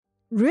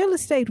real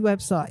estate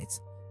websites.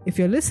 If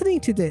you're listening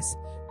to this,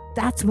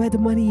 that's where the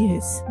money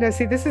is. Now,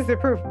 see, this is the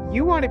proof.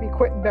 You want to be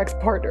Quentin Beck's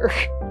partner.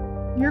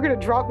 You're going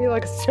to drop me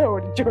like a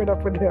stone and join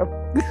up with him.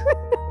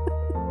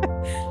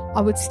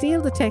 I would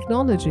steal the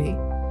technology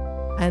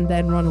and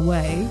then run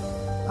away.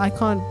 I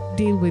can't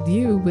deal with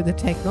you with the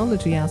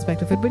technology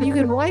aspect of it, but you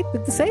can write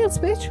with the sales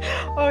pitch.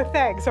 Oh,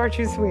 thanks. Aren't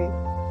you sweet?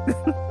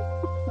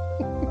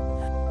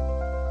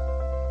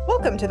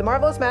 Welcome to the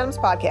Marvelous Madams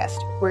podcast.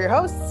 We're your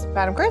hosts,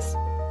 Madam Chris.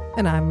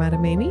 And I'm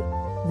Madam Amy.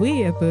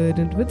 We are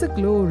burdened with the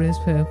glorious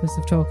purpose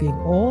of talking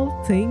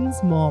all things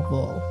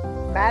Marvel.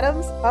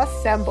 Madams,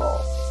 assemble.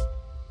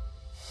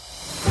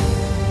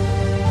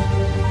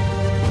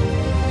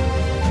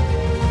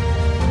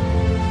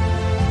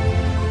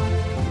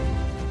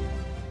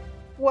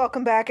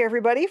 Welcome back,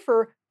 everybody,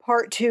 for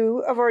part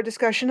 2 of our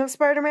discussion of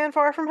Spider-Man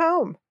Far From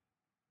Home.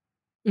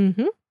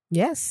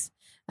 Yes.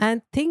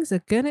 And things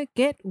are gonna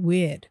get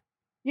weird.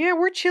 Yeah,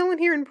 we're chilling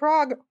here in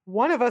Prague.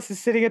 One of us is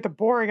sitting at the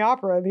boring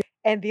opera,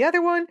 and the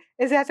other one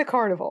is at the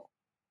carnival.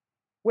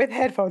 With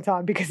headphones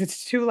on, because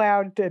it's too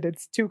loud and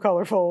it's too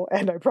colorful,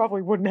 and I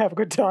probably wouldn't have a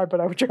good time, but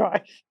I would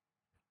try.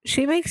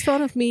 She makes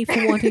fun of me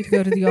for wanting to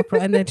go to the opera,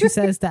 and then she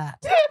says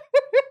that.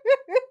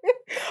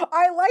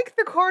 I like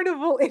the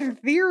carnival. In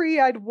theory,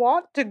 I'd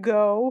want to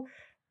go,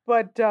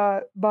 but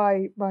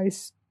my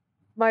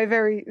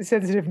very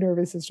sensitive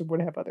nervous system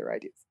would have other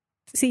ideas.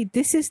 See,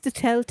 this is the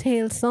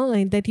telltale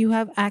sign that you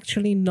have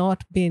actually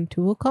not been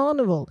to a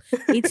carnival.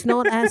 It's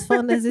not as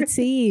fun as it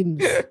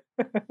seems.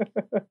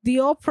 The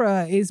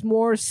opera is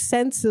more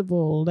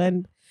sensible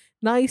and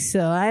nicer,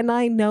 and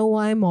I know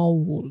I'm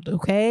old,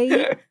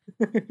 okay?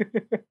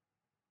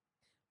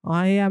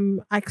 I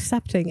am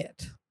accepting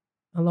it,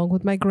 along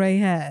with my gray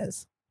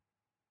hairs.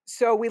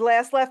 So we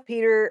last left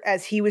Peter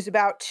as he was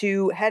about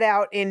to head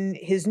out in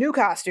his new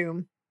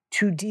costume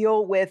to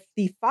deal with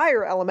the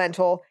fire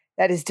elemental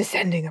that is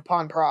descending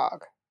upon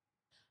Prague.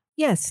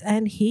 Yes,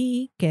 and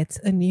he gets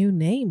a new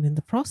name in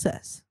the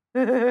process.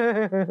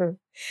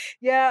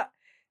 Yeah,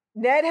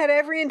 Ned had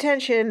every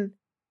intention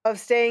of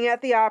staying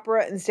at the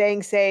opera and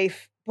staying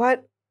safe,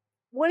 but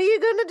what are you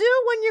going to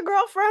do when your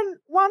girlfriend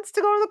wants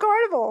to go to the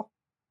carnival?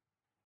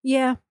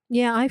 Yeah,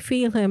 I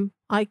feel him.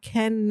 I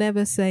can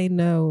never say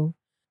no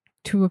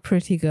to a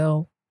pretty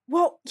girl.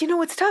 Well,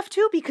 it's tough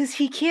too because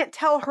he can't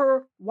tell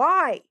her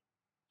why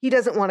he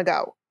doesn't want to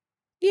go.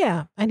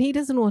 Yeah, and he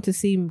doesn't want to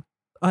seem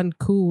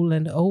uncool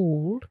and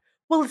old.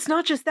 Well, it's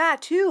not just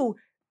that, too.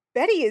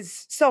 Betty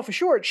is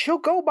self-assured. She'll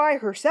go by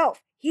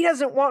herself. He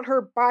doesn't want her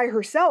by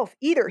herself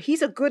either.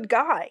 He's a good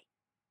guy.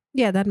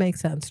 Yeah, that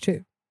makes sense,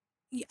 too.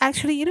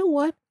 Actually, you know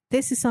what?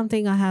 This is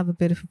something I have a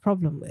bit of a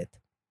problem with.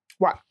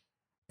 What?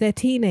 They're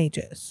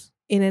teenagers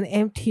in an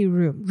empty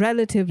room,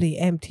 relatively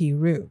empty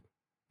room,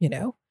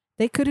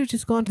 They could have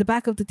just gone to the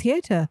back of the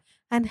theater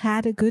and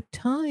had a good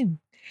time.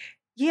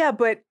 Yeah,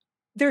 but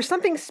there's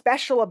something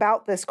special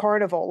about this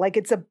carnival. Like,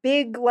 it's a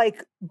big,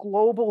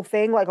 global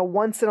thing, like a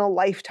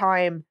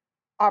once-in-a-lifetime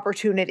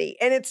opportunity.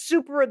 And it's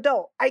super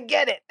adult. I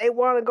get it. They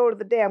want to go to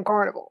the damn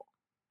carnival.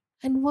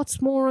 And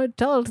what's more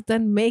adult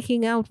than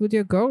making out with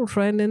your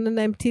girlfriend in an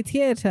empty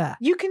theater?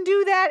 You can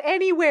do that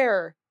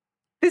anywhere.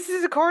 This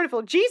is a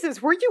carnival. Jesus,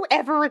 were you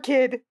ever a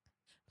kid?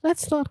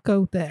 Let's not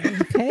go there,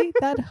 okay?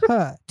 That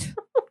hurt.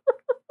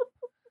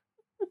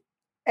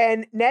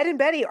 And Ned and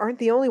Betty aren't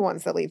the only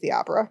ones that leave the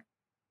opera.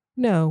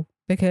 No,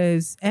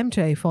 because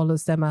MJ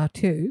follows them out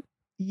too.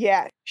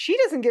 Yeah, she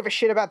doesn't give a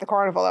shit about the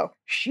carnival, though.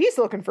 She's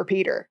looking for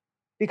Peter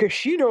because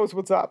she knows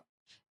what's up.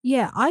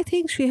 Yeah, I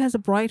think she has a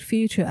bright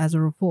future as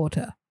a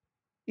reporter.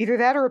 Either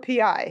that or a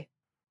PI.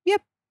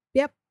 Yep.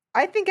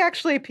 I think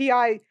actually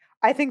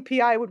I think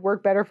PI would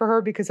work better for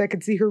her because I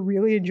could see her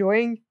really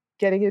enjoying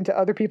getting into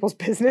other people's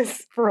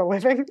business for a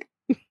living.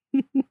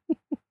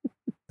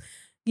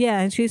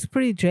 Yeah, and she's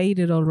pretty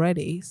jaded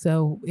already,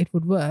 so it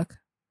would work.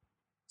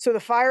 So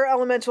the fire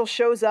elemental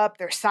shows up.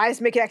 There's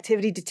seismic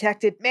activity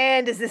detected.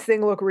 Man, does this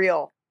thing look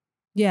real.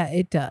 Yeah,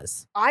 it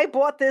does. I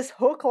bought this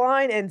hook,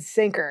 line, and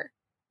sinker.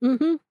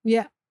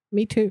 Yeah,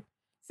 me too.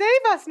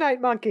 Save us, Night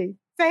Monkey.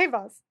 Save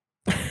us.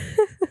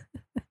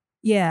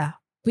 Yeah,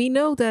 we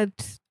know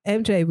that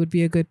MJ would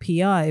be a good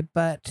PI,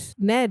 but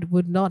Ned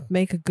would not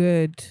make a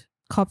good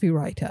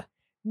copywriter.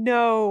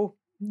 No,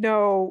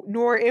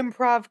 nor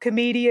improv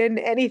comedian,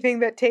 anything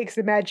that takes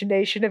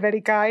imagination of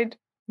any kind.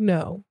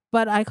 No,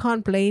 but I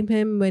can't blame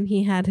him when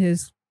he had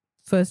his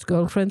first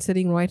girlfriend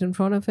sitting right in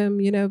front of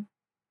him,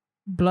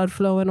 blood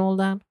flow and all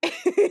that.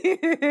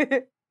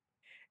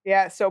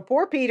 Yeah, so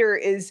poor Peter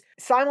is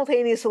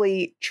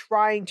simultaneously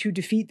trying to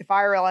defeat the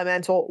fire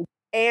elemental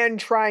and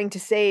trying to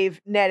save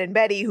Ned and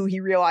Betty, who he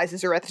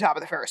realizes are at the top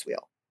of the Ferris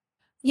wheel.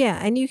 Yeah,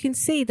 and you can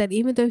see that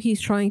even though he's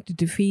trying to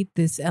defeat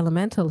this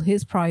elemental,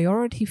 his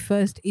priority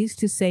first is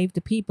to save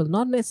the people,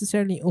 not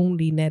necessarily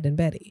only Ned and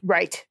Betty.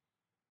 Right.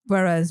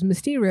 Whereas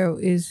Mysterio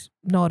is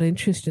not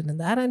interested in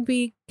that, and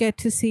we get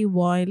to see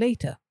why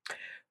later.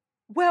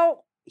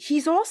 Well,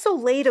 he's also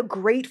laid a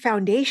great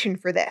foundation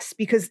for this,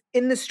 because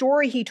in the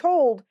story he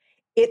told,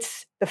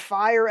 it's the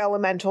fire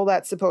elemental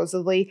that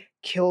supposedly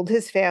killed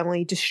his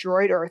family,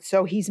 destroyed Earth.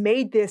 So he's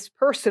made this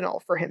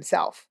personal for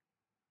himself.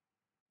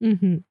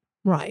 Mm-hmm.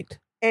 Right.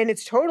 And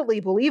it's totally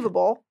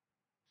believable.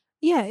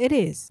 Yeah, it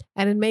is.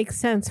 And it makes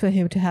sense for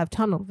him to have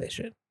tunnel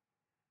vision.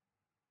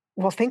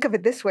 Well, think of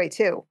it this way,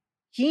 too.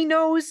 He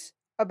knows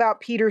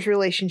about Peter's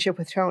relationship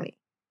with Tony.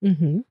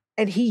 Mm-hmm.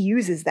 And he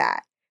uses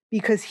that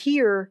because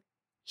here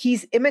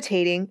he's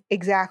imitating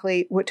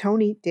exactly what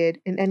Tony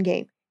did in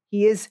Endgame.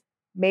 He is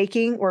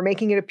making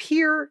it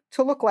appear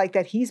to look like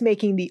that he's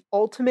making the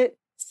ultimate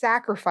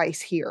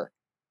sacrifice here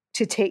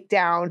to take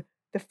down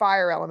the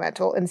fire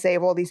elemental and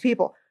save all these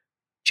people,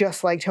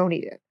 just like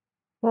Tony did.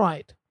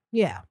 Right.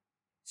 Yeah.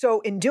 So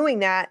in doing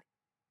that,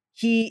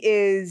 he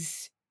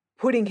is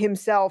putting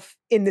himself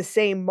in the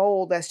same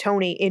mold as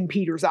Tony in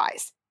Peter's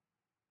eyes,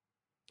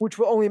 which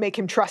will only make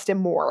him trust him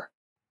more.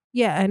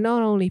 Yeah, and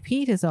not only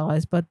Peter's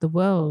eyes, but the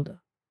world.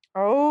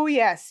 Oh,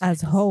 yes.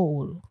 As a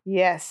whole.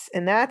 Yes,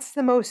 and that's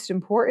the most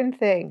important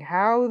thing,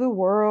 how the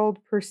world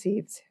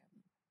perceives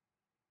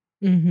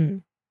him. Mm-hmm.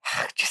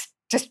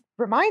 Just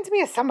reminds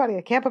me of somebody.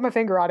 I can't put my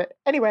finger on it.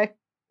 Anyway,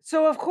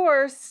 so of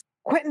course,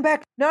 Quentin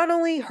Beck not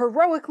only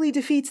heroically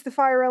defeats the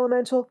fire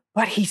elemental,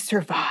 but he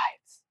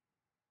survives.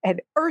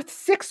 And Earth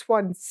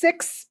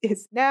 616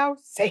 is now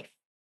safe.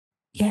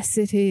 Yes,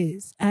 it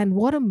is. And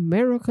what a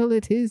miracle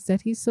it is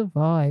that he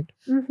survived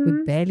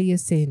with barely a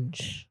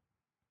singe.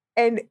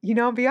 And,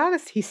 I'll be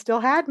honest, he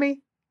still had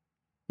me.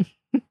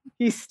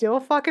 He still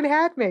fucking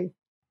had me.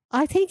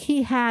 I think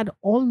he had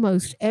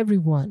almost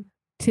everyone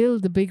till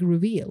the big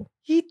reveal.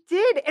 He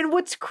did. And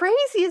what's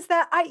crazy is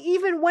that I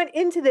even went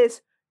into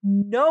this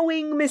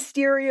knowing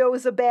Mysterio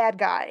is a bad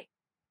guy.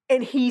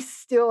 And he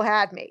still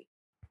had me.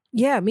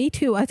 Yeah, me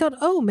too. I thought,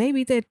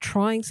 maybe they're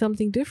trying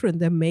something different.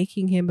 They're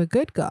making him a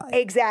good guy.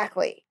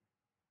 Exactly.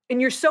 And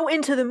you're so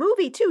into the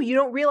movie, too. You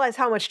don't realize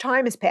how much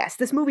time has passed.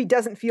 This movie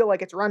doesn't feel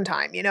like it's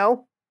runtime,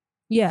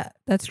 Yeah,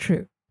 that's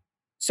true.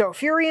 So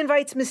Fury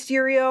invites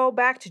Mysterio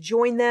back to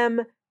join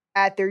them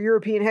at their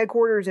European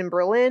headquarters in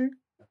Berlin.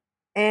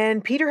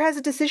 And Peter has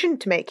a decision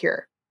to make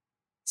here.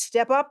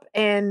 Step up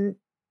and,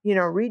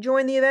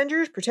 rejoin the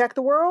Avengers, protect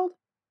the world,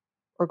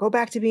 or go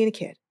back to being a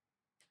kid.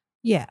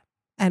 Yeah.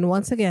 And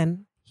once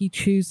again, he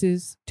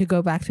chooses to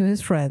go back to his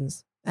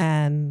friends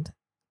and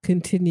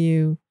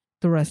continue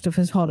the rest of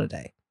his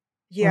holiday.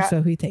 Yeah. Or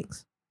so he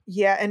thinks.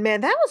 Yeah. And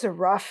man, that was a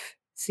rough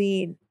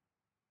scene.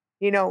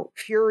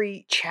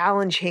 Fury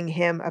challenging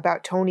him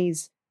about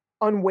Tony's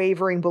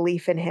unwavering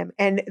belief in him.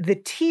 And the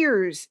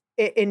tears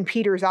in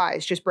Peter's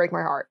eyes just break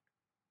my heart.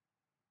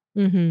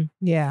 Mm-hmm.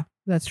 Yeah,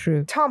 that's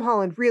true. Tom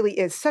Holland really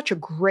is such a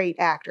great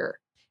actor.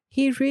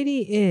 He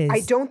really is. I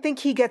don't think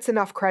he gets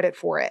enough credit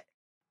for it.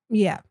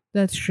 Yeah,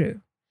 that's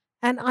true.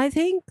 And I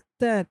think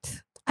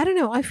that, I don't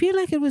know, I feel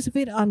like it was a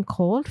bit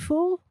uncalled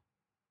for.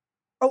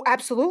 Oh,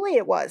 absolutely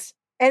it was.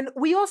 And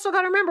we also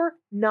got to remember,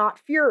 not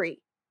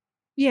Fury.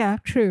 Yeah,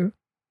 true.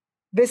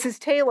 This is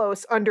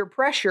Talos under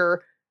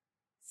pressure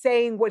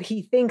saying what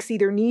he thinks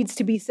either needs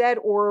to be said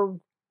or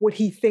what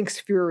he thinks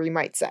Fury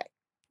might say.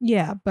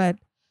 Yeah, but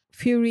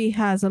Fury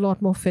has a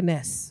lot more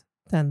finesse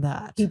than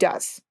that. He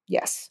does,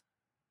 yes.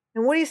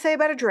 And what do you say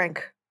about a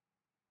drink?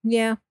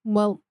 Yeah,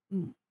 well,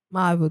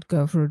 I would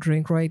go for a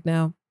drink right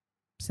now,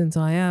 since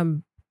I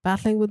am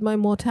battling with my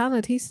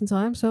mortality, since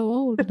I am so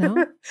old now.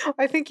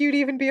 I think you'd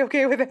even be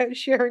okay with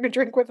sharing a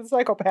drink with a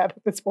psychopath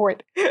at this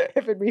point,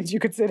 if it means you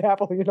could sit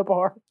happily in a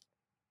bar.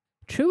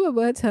 Truer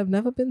words have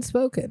never been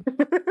spoken.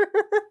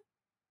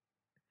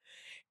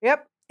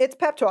 Yep, it's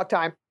pep talk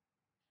time.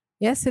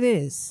 Yes, it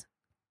is.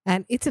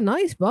 And it's a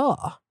nice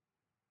bar.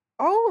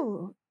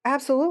 Oh,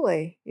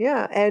 absolutely.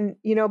 Yeah. And,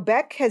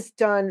 Beck has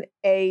done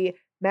a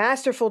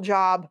masterful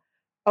job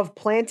of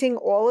planting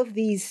all of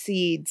these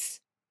seeds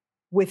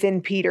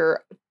within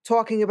Peter,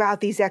 talking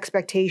about these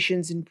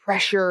expectations and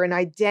pressure and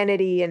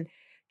identity and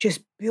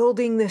just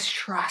building this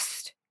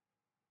trust.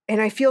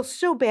 And I feel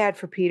so bad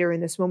for Peter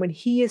in this moment.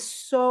 He is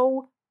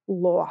so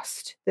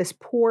lost, this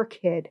poor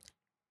kid.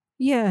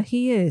 Yeah,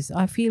 he is.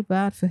 I feel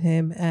bad for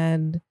him.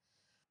 And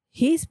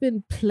he's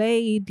been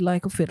played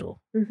like a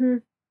fiddle. Mm-hmm.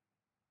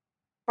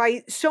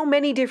 By so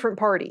many different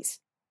parties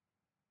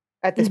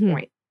at this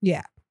point.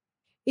 Yeah.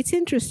 It's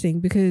interesting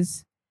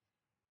because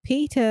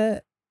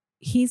Peter,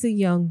 he's a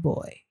young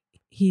boy.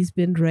 He's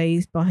been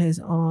raised by his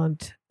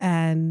aunt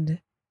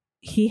and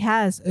he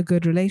has a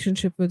good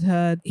relationship with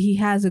her. He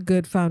has a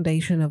good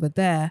foundation over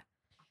there.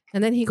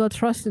 And then he got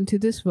thrust into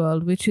this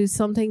world, which is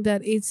something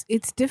that it's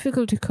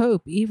difficult to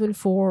cope, even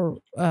for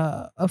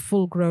a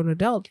full-grown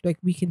adult. Like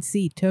we can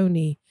see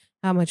Tony,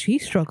 how much he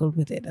struggled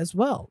with it as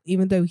well,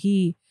 even though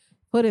he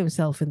put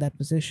himself in that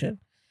position.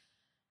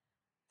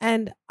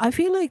 And I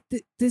feel like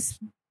this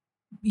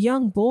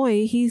young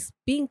boy, he's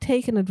being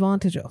taken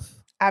advantage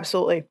of.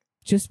 Absolutely.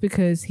 Just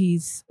because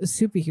he's a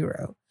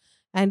superhero.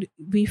 And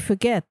we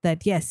forget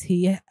that, yes,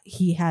 he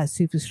has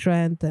super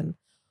strength and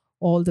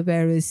all the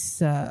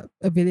various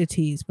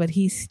abilities, but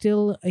he's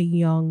still a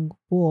young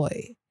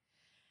boy.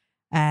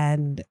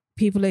 And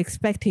people are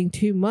expecting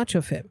too much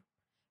of him.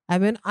 I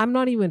mean, I'm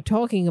not even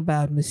talking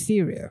about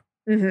Mysterio.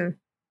 Mm-hmm.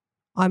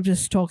 I'm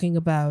just talking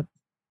about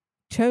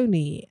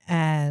Tony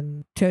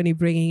and Tony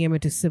bringing him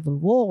into civil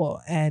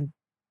war and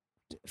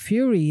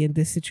Fury in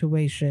this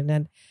situation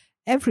and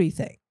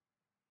everything.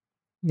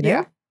 You know?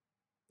 Yeah.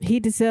 He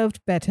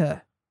deserved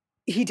better.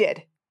 He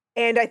did.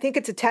 And I think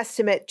it's a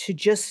testament to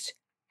just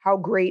how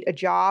great a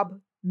job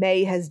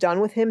May has done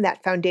with him,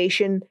 that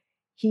foundation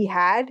he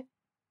had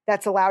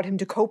that's allowed him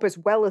to cope as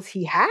well as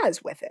he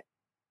has with it.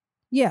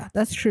 Yeah,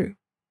 that's true.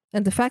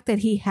 And the fact that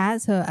he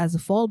has her as a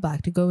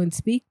fallback to go and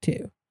speak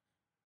to.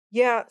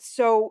 Yeah,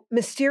 so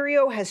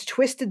Mysterio has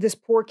twisted this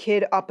poor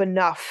kid up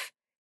enough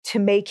to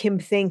make him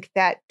think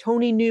that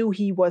Tony knew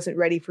he wasn't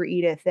ready for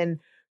Edith and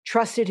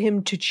trusted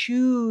him to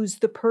choose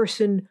the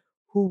person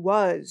who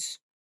was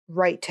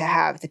right to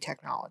have the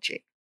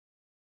technology.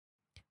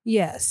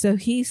 Yeah, so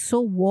he's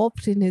so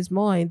warped in his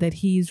mind that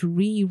he's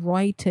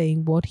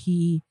rewriting what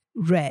he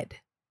read.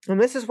 And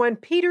this is when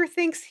Peter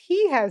thinks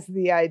he has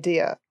the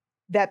idea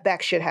that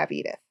Beck should have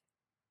Edith.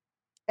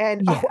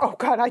 And Yeah. oh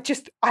God, I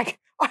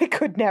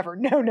could never.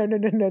 No.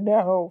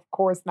 Of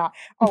course not.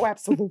 Oh,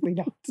 absolutely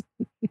not.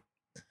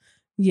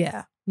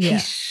 Yeah.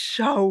 He's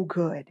so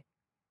good.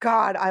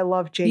 God, I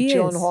love Jake He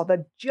Gyllenhaal. is.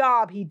 The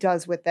job he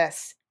does with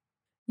this.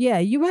 Yeah,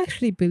 you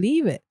actually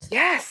believe it.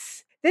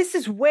 Yes. This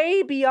is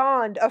way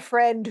beyond a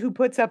friend who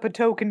puts up a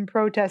token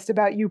protest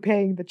about you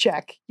paying the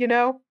check, you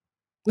know?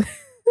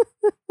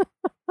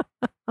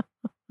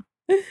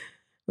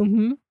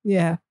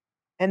 Yeah.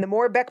 And the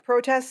more Beck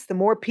protests, the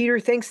more Peter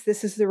thinks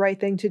this is the right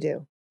thing to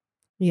do.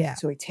 Yeah.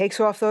 So he takes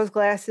off those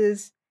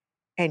glasses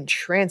and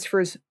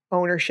transfers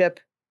ownership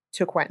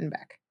to Quentin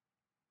Beck.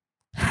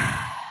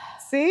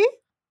 See?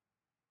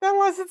 That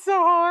wasn't so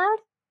hard.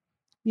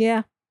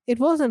 Yeah. It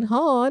wasn't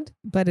hard,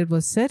 but it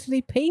was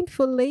certainly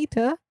painful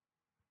later.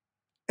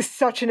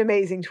 Such an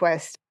amazing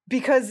twist.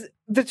 Because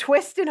the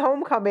twist in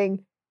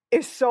Homecoming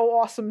is so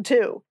awesome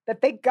too,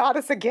 that they got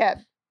us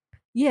again.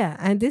 Yeah,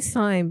 and this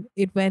time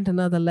it went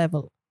another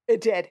level. It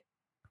did.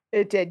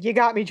 It did. You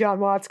got me, John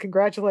Watts.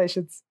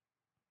 Congratulations.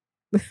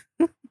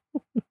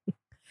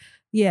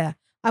 Yeah.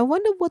 I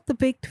wonder what the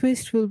big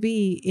twist will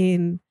be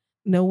in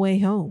No Way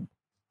Home.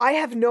 I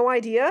have no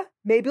idea.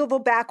 Maybe they'll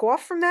back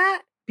off from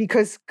that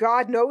because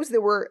God knows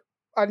there were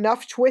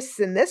enough twists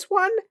in this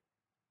one.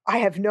 I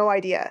have no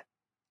idea.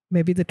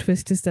 Maybe the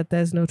twist is that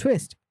there's no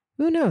twist.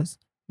 Who knows?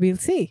 We'll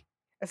see.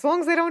 As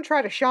long as they don't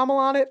try to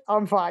Shyamalan it,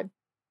 I'm fine.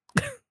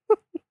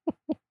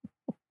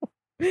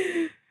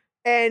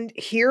 And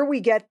here we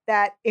get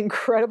that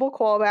incredible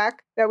callback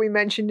that we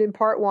mentioned in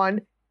part 1.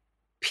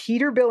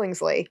 Peter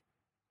Billingsley,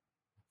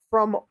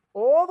 from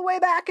all the way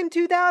back in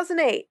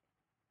 2008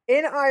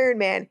 in Iron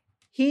Man,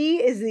 he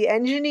is the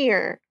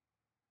engineer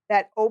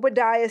that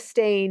Obadiah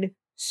Stane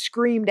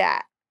screamed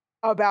at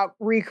about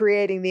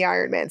recreating the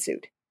Iron Man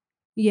suit.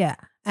 Yeah.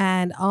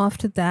 And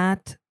after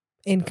that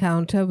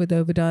encounter with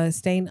Obadiah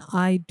Stane,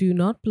 I do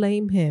not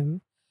blame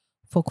him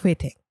for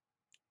quitting.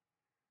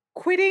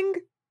 Quitting?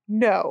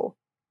 No.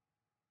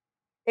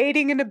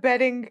 Aiding and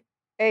abetting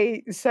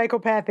a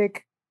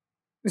psychopathic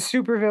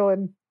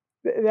supervillain,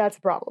 that's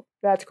a problem.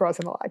 That's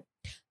crossing the line.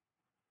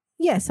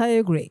 Yes, I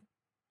agree.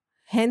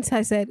 Hence,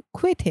 I said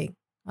quitting.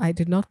 I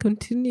did not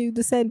continue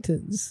the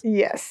sentence.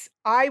 Yes,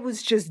 I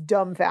was just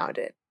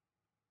dumbfounded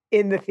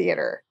in the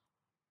theater.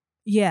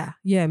 Yeah,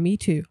 me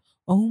too.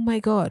 Oh my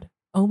God.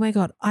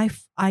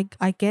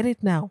 I get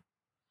it now.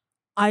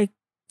 I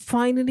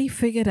finally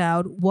figured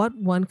out what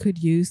one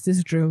could use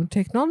this drone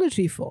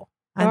technology for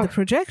and the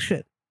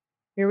projection.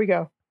 Here we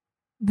go.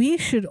 We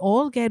should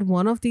all get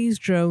one of these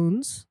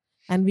drones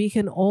and we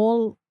can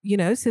all,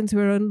 since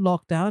we're in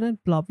lockdown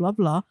and blah, blah,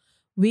 blah,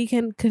 we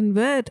can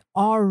convert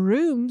our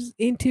rooms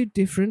into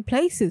different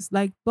places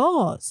like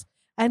bars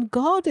and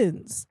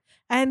gardens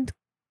and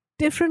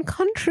different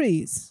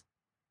countries.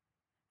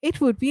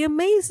 It would be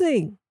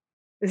amazing.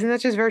 Isn't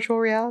that just virtual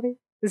reality?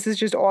 This is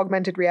just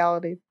augmented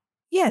reality.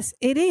 Yes,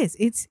 it is.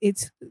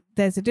 It's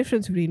there's a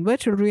difference between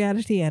virtual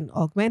reality and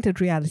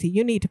augmented reality.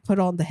 You need to put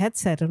on the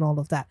headset and all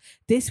of that.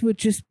 This would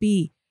just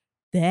be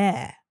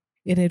there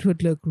and it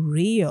would look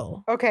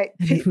real. Okay.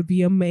 And it would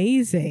be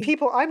amazing.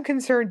 People, I'm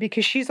concerned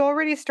because she's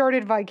already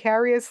started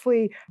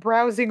vicariously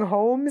browsing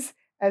homes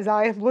as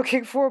I am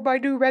looking for my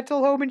new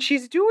rental home, and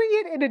she's doing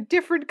it in a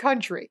different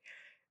country.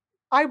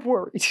 I'm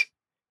worried.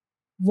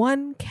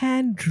 One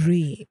can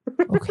dream,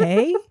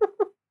 okay?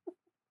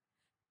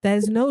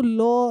 There's no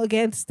law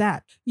against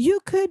that.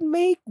 You could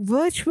make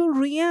virtual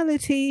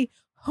reality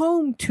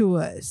home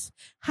tours.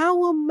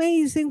 How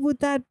amazing would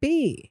that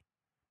be?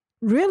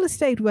 Real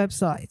estate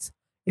websites.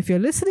 If you're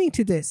listening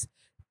to this,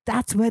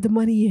 that's where the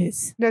money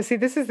is. Now, see,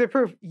 this is the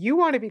proof. You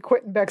want to be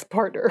Quentin Beck's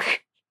partner.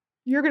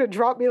 You're going to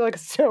drop me like a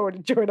stone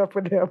and join up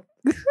with him.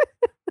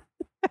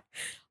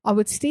 I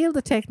would steal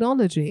the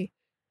technology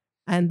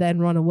and then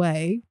run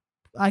away.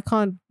 I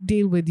can't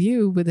deal with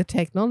you with the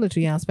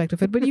technology aspect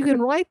of it, but you can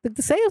write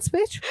the sales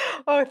pitch.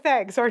 Oh,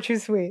 thanks. Aren't you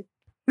sweet?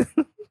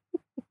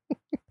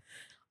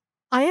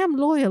 I am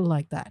loyal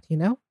like that,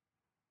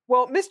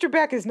 Well, Mr.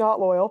 Beck is not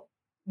loyal,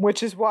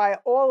 which is why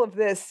all of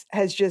this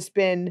has just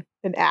been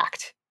an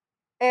act.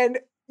 And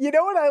You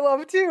know what I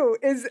love too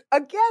is,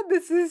 again,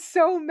 this is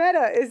so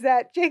meta, is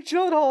that Jake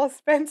Gyllenhaal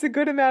spends a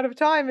good amount of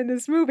time in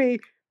this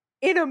movie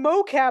in a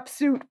mocap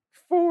suit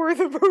for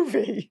the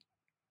movie.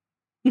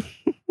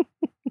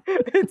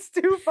 It's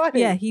too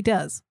funny. Yeah, he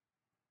does.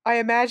 I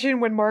imagine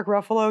when Mark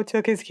Ruffalo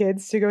took his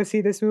kids to go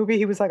see this movie,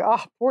 he was like,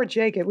 oh, poor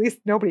Jake, at least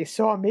nobody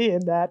saw me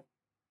in that.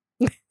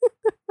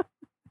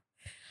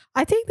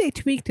 I think they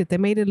tweaked it. They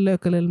made it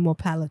look a little more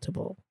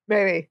palatable.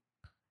 Maybe.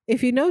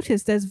 If you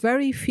notice, there's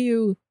very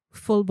few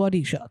full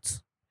body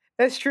shots.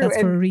 That's true. That's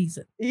and for a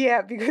reason.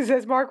 yeah, because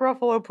as Mark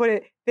Ruffalo put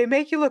it, they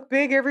make you look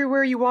big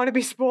everywhere you want to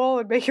be small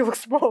and make you look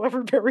small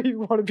everywhere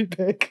you want to be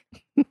big.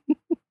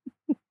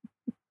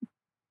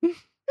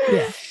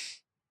 Yeah.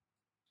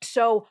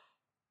 So,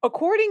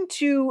 according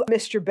to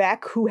Mr.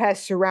 Beck, who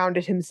has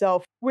surrounded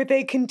himself with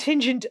a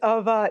contingent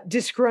of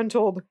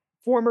disgruntled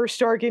former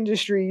Stark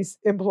Industries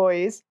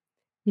employees,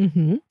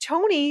 Mm-hmm.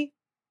 Tony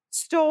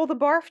stole the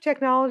barf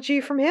technology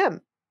from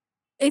him.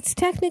 It's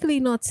technically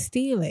not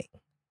stealing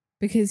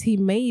because he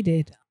made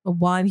it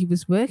while he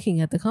was working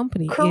at the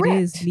company. Correct.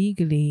 It is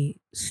legally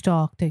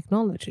Stark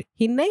technology.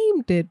 He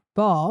named it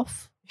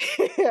BOF.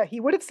 He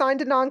would have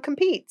signed a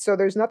non-compete, so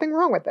there's nothing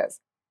wrong with this.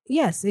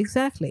 Yes,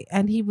 exactly.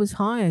 And he was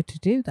hired to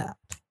do that.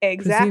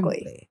 Exactly.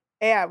 Presumably.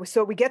 Yeah,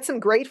 so we get some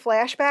great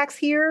flashbacks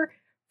here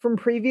from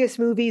previous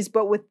movies,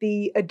 but with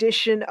the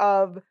addition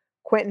of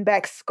Quentin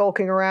Beck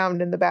skulking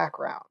around in the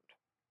background.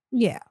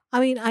 Yeah. I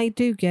mean, I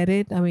do get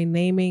it. I mean,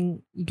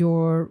 naming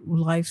your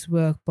life's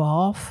work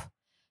BOF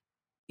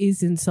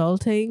is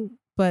insulting,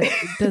 but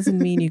it doesn't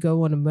mean you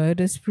go on a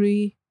murder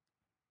spree.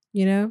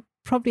 You know,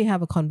 probably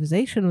have a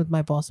conversation with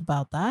my boss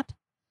about that.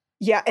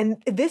 Yeah,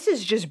 and this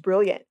is just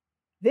brilliant.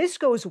 This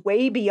goes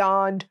way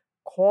beyond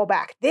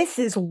callback. This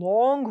is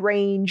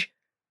long-range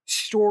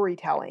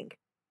storytelling,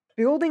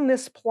 building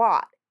this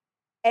plot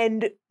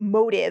and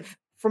motive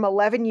from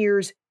 11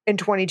 years and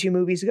 22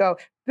 movies ago.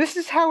 This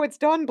is how it's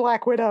done,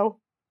 Black Widow.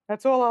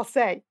 That's all I'll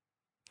say.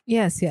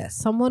 Yes, yes.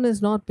 Someone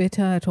is not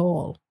bitter at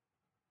all.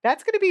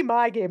 That's going to be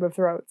my Game of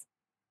Thrones.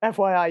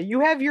 FYI,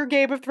 you have your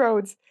Game of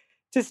Thrones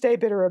to stay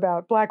bitter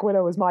about. Black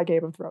Widow is my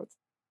Game of Thrones.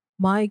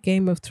 My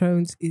Game of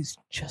Thrones is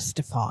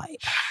justified.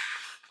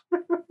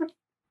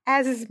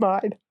 As is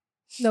mine.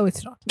 No,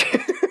 it's not.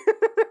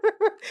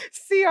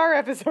 See our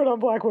episode on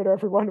Black Widow,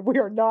 everyone. We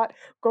are not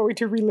going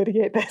to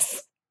relitigate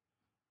this.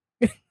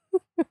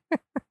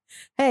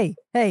 Hey,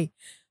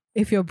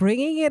 if you're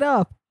bringing it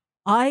up,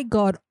 I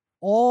got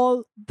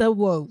all the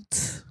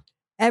votes.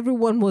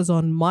 Everyone was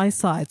on my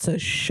side, so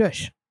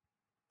shush.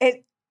 And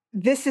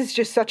this is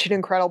just such an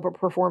incredible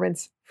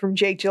performance from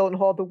Jake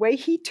Gyllenhaal. The way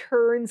he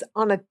turns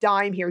on a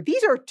dime here.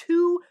 These are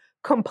two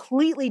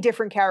completely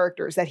different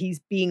characters that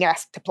he's being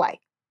asked to play.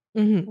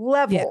 Mm-hmm.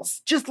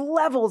 Levels, just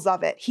levels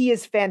of it. He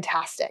is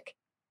fantastic.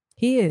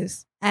 He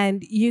is.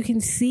 And you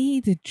can see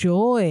the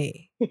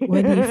joy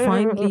when he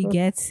finally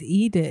gets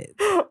Edith.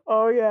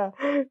 Oh, yeah.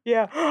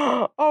 Yeah.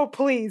 Oh,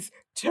 please.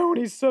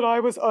 Tony said I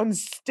was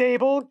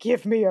unstable.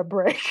 Give me a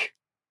break.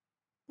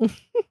 I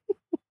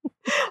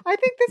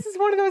think this is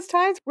one of those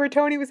times where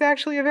Tony was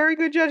actually a very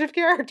good judge of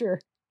character.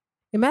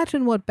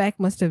 Imagine what Beck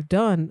must have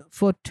done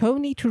for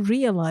Tony to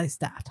realize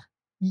that.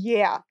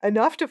 Yeah,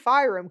 enough to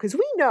fire him, because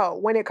we know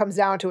when it comes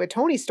down to it,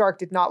 Tony Stark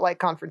did not like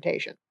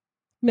confrontation.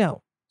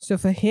 No. So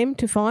for him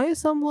to fire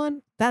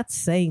someone, that's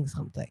saying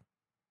something.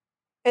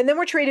 And then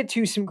we're treated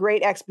to some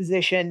great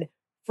exposition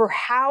for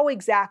how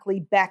exactly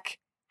Beck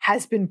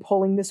has been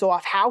pulling this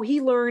off, how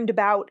he learned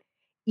about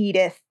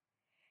Edith.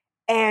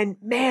 And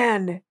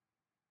man,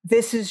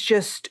 this is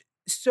just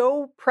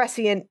so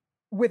prescient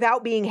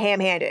without being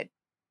ham-handed.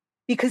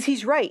 Because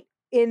he's right.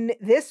 In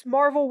this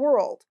Marvel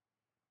world,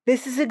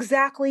 this is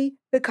exactly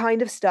the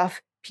kind of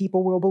stuff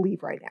people will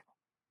believe right now.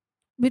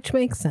 Which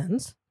makes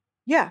sense.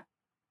 Yeah.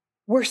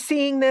 We're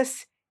seeing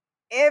this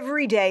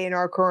every day in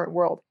our current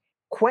world.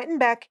 Quentin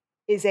Beck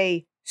is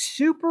a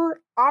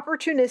super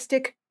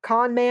opportunistic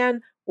con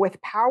man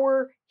with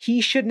power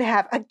he shouldn't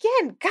have.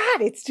 Again,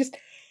 God, it's just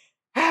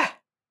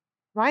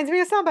reminds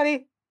me of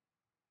somebody.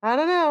 I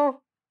don't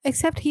know.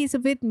 Except he's a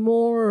bit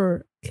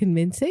more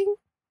convincing.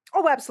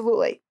 Oh,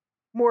 absolutely.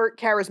 More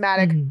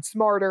charismatic,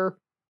 smarter,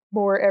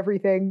 more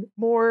everything,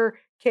 more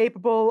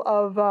capable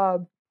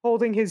of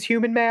holding his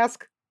human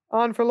mask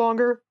on for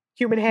longer,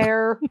 human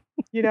hair,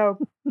 you know.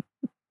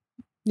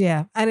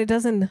 Yeah, and it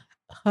doesn't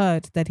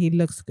hurt that he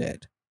looks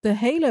good. The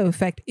halo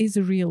effect is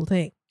a real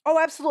thing. Oh,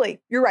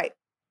 absolutely. You're right.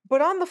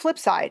 But on the flip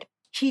side,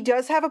 he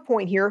does have a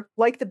point here,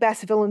 like the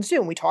best villains do.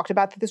 And we talked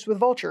about this with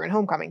Vulture and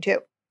Homecoming, too.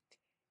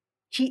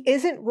 He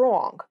isn't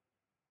wrong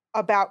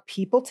about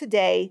people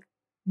today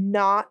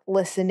not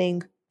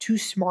listening to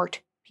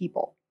smart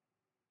people.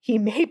 He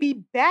may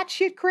be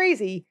batshit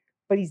crazy,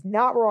 but he's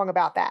not wrong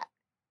about that.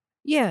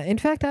 Yeah, in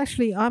fact,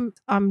 actually, I'm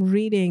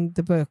reading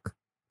the book,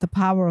 The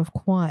Power of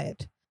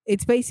Quiet.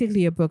 It's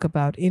basically a book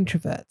about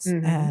introverts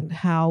and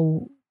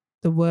how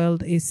the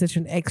world is such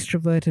an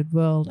extroverted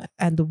world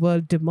and the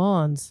world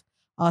demands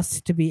us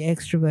to be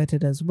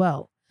extroverted as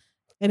well.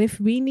 And if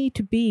we need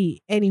to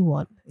be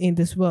anyone in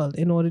this world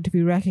in order to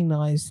be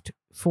recognized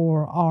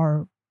for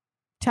our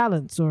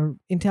talents or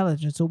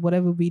intelligence or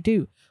whatever we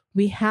do,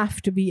 we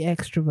have to be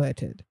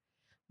extroverted.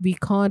 We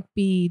can't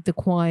be the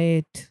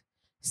quiet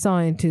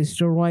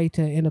scientist or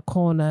writer in a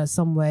corner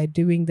somewhere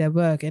doing their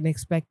work and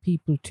expect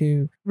people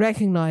to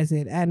recognize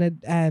it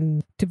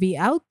and to be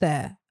out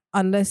there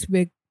unless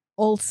we're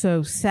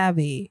also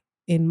savvy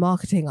in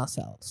marketing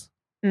ourselves.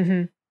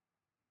 Mm-hmm.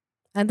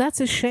 And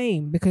that's a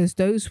shame because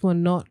those who are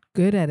not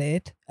good at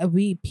it,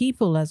 we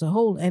people as a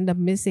whole end up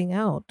missing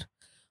out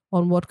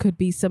on what could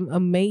be some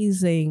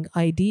amazing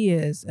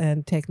ideas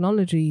and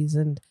technologies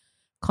and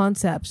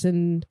concepts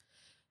and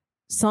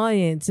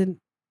science and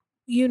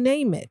you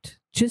name it,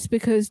 just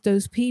because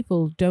those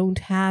people don't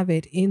have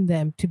it in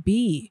them to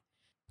be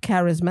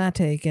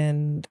charismatic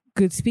and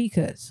good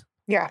speakers.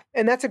 Yeah,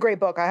 and that's a great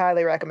book. I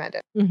highly recommend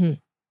it. Mm-hmm.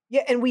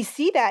 Yeah, and we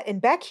see that in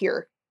Beck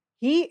here.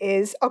 He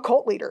is a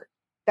cult leader.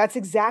 That's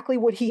exactly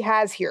what he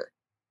has here.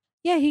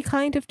 Yeah, he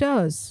kind of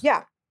does.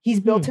 Yeah, he's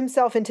built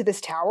himself into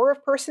this tower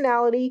of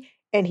personality,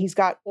 and he's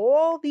got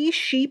all these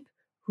sheep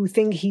who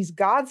think he's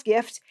God's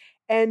gift.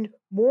 And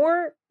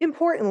more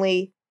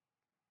importantly,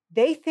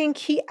 they think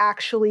he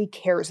actually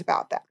cares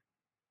about them.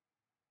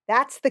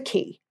 That's the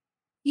key.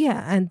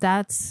 Yeah, and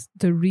that's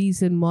the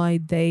reason why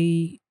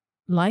they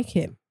like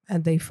him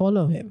and they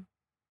follow him,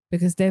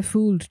 because they're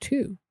fooled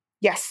too.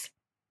 Yes.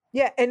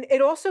 Yeah, and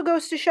it also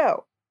goes to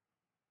show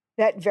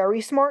that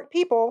very smart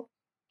people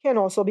can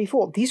also be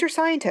fooled. These are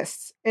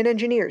scientists and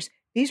engineers.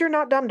 These are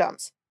not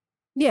dum-dums.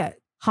 Yeah,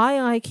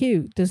 high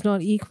IQ does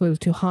not equal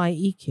to high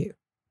EQ.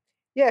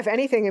 Yeah, if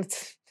anything,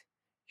 it's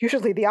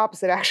usually the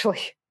opposite,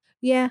 actually.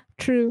 Yeah,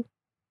 true.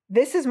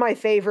 This is my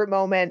favorite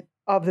moment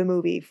of the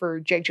movie for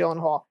Jake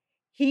Gyllenhaal.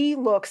 He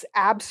looks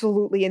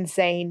absolutely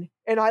insane,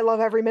 and I love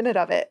every minute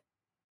of it.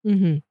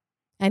 Mm-hmm.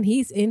 And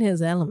he's in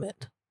his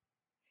element.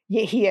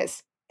 Yeah, he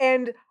is.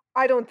 And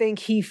I don't think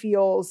he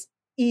feels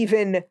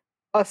even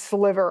a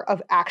sliver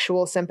of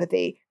actual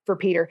sympathy for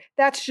Peter.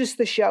 That's just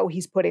the show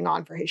he's putting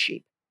on for his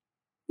sheep.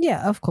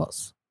 Yeah, of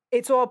course.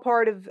 It's all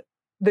part of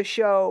the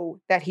show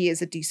that he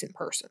is a decent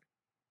person.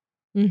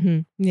 Mm-hmm.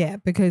 Yeah,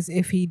 because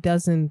if he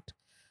doesn't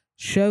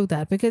show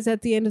that, because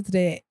at the end of the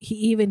day,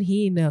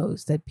 he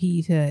knows that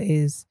Peter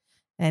is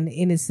an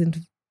innocent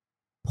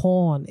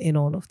pawn in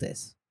all of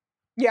this.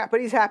 Yeah, but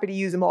he's happy to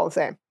use them all the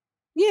same.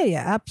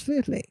 Yeah,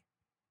 absolutely.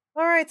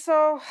 All right,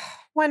 so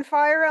when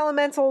fire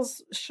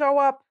elementals show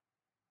up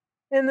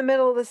in the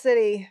middle of the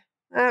city,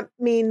 that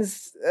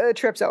means a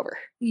trip's over.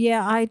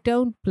 Yeah, I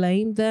don't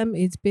blame them.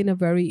 It's been a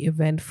very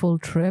eventful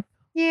trip.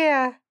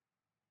 Yeah.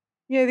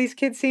 Yeah, these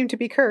kids seem to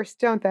be cursed,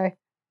 don't they?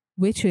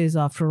 Witches,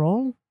 after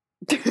all.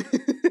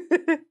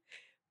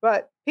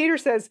 But Peter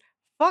says,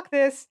 fuck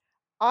this.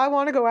 I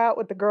want to go out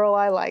with the girl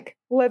I like.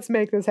 Let's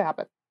make this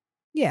happen.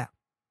 Yeah.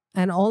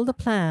 And all the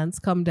plans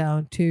come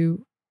down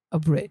to a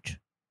bridge.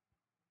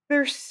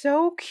 They're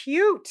so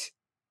cute.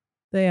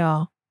 They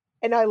are.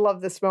 And I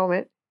love this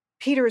moment.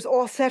 Peter is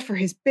all set for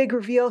his big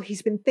reveal.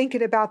 He's been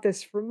thinking about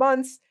this for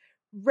months,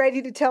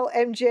 ready to tell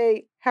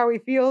MJ how he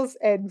feels.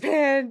 And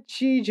man,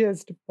 she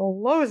just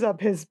blows up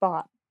his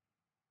spot.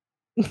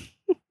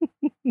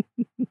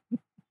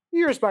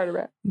 You're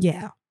Spider-Man.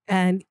 Yeah.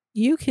 And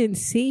you can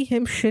see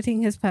him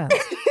shitting his pants.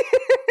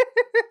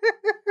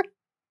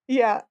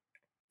 Yeah.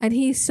 And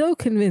he's so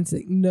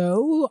convincing.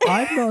 No,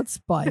 I'm not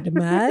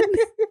Spider-Man.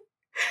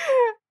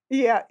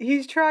 Yeah,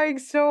 he's trying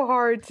so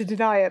hard to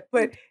deny it.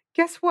 But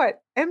guess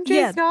what?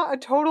 MJ's not a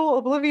total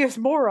oblivious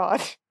moron.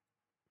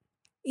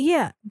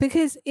 Yeah,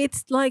 because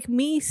it's like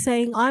me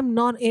saying I'm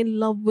not in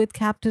love with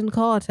Captain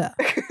Carter.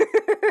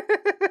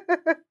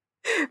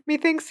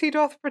 Methinks he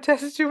doth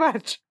protest too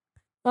much.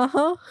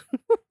 Uh-huh.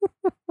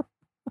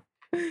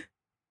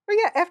 But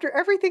yeah, after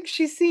everything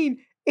she's seen,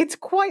 it's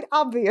quite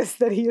obvious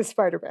that he is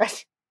Spider-Man.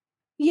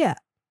 Yeah.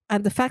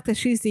 And the fact that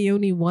she's the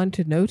only one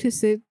to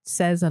notice it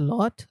says a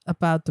lot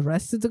about the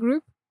rest of the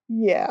group.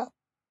 Yeah.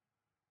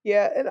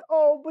 Yeah, and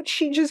but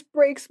she just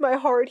breaks my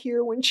heart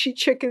here when she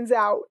chickens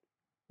out.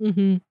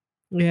 Mm-hmm.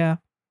 Yeah.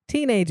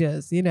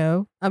 Teenagers, you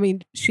know. I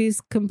mean, she's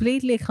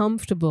completely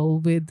comfortable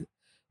with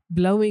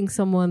blowing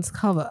someone's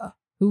cover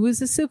who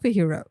is a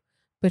superhero,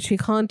 but she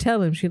can't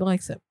tell him she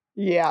likes him.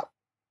 Yeah.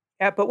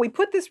 Yeah, but we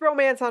put this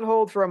romance on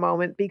hold for a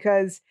moment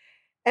because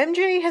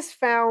MJ has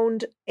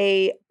found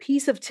a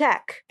piece of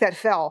tech that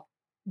fell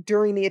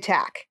during the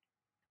attack.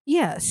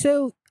 Yeah,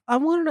 so I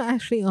wanted to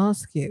actually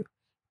ask you,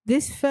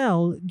 this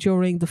fell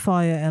during the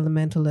fire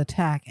elemental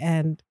attack,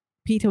 and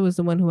Peter was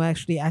the one who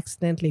actually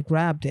accidentally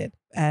grabbed it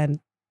and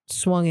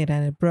swung it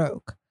and it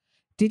broke.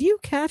 Did you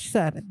catch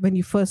that when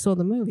you first saw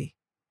the movie?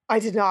 I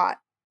did not.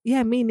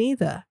 Yeah, me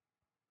neither.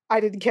 I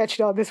didn't catch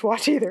it on this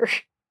watch either,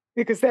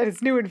 because that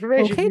is new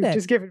information you've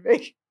just given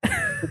me.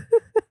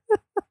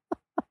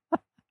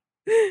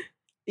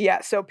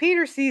 Yeah, so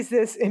Peter sees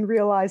this and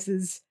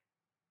realizes,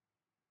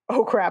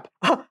 oh crap,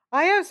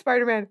 I am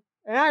Spider-Man,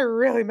 and I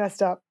really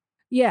messed up.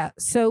 Yeah,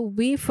 so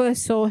we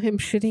first saw him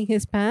shitting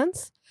his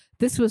pants.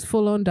 This was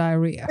full-on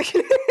diarrhea.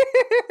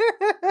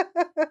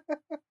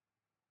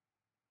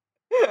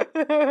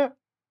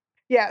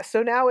 Yeah,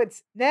 so now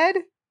it's Ned,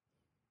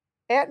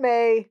 Aunt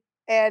May,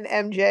 and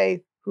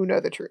MJ who know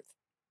the truth.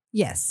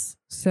 Yes.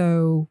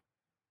 So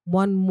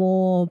one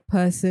more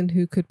person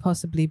who could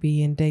possibly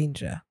be in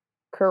danger.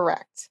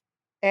 Correct.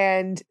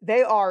 And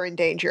they are in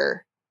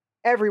danger.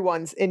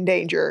 Everyone's in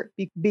danger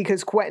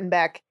because Quentin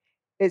Beck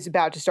is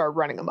about to start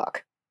running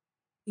amok.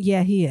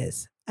 Yeah, he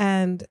is.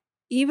 And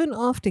even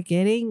after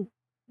getting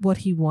what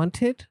he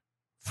wanted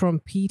from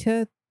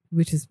Peter,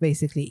 which is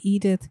basically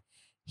Edith,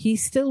 he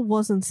still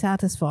wasn't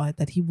satisfied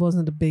that he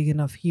wasn't a big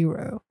enough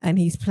hero. And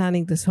he's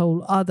planning this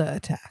whole other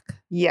attack.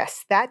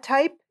 Yes, that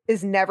type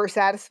is never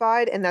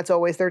satisfied, and that's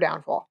always their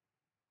downfall.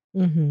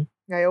 Mm-hmm.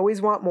 I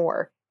always want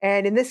more.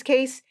 And in this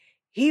case,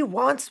 he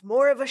wants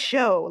more of a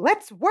show.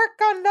 Let's work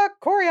on the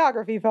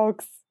choreography,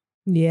 folks.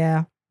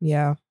 Yeah,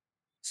 yeah.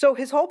 So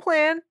his whole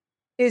plan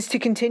is to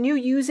continue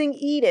using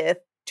Edith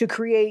to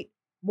create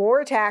more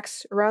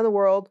attacks around the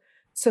world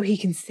so he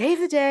can save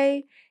the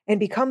day and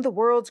become the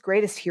world's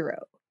greatest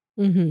hero.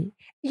 Mm-hmm.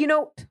 You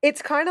know,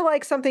 it's kind of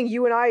like something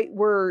you and I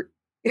were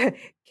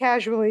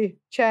casually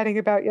chatting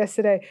about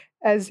yesterday,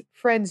 as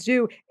friends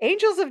do.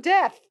 Angels of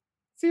death,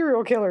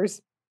 serial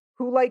killers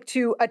who like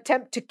to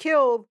attempt to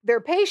kill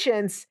their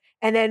patients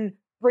and then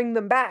bring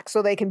them back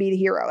so they can be the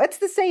hero. It's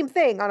the same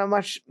thing on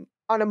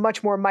a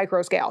much more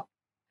micro scale.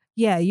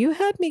 Yeah, you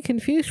had me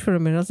confused for a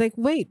minute. I was like,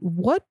 wait,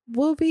 what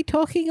were we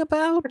talking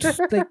about?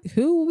 Like,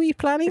 who are we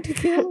planning to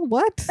kill?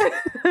 What?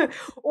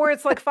 Or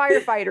it's like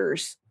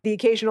firefighters, the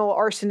occasional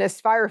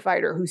arsonist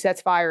firefighter who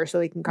sets fire so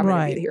they can come in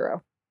and be the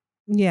hero.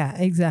 Yeah,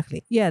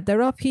 exactly. Yeah,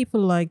 there are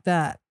people like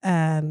that.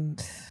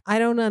 And I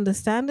don't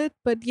understand it,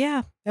 but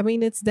yeah, I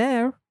mean, it's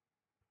there.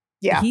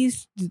 Yeah.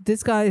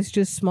 This guy is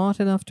just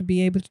smart enough to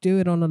be able to do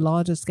it on a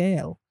larger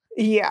scale.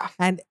 Yeah.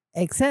 And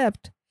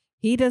except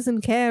he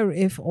doesn't care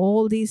if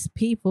all these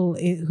people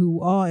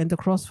who are in the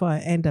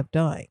crossfire end up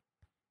dying.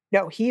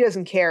 No, he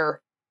doesn't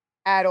care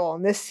at all.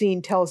 And this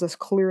scene tells us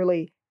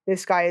clearly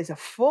this guy is a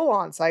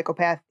full-on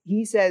psychopath.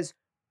 He says,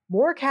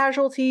 more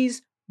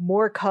casualties,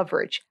 more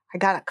coverage. I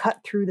got to cut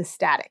through the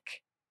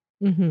static.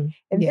 Mm-hmm.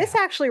 And this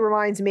actually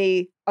reminds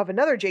me of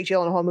another Jake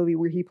Gyllenhaal movie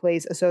where he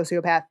plays a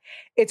sociopath.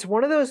 It's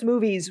one of those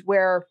movies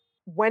where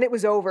when it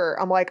was over,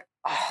 I'm like,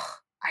 oh,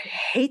 I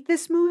hate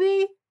this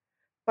movie,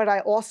 but I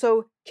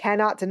also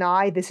cannot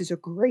deny this is a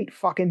great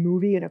fucking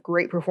movie and a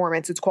great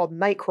performance. It's called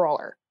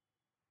Nightcrawler,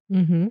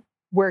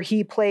 where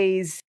he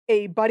plays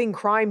a budding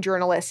crime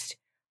journalist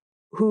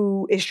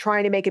who is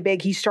trying to make it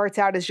big. He starts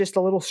out as just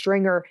a little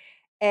stringer,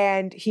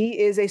 and he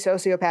is a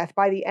sociopath.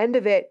 By the end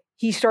of it,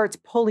 he starts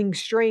pulling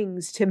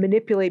strings to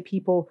manipulate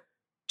people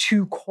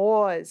to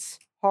cause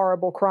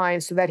horrible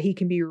crimes so that he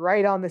can be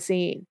right on the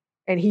scene.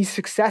 And he's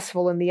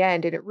successful in the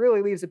end. And it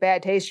really leaves a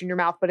bad taste in your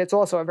mouth, but it's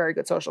also a very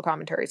good social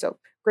commentary. So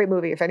great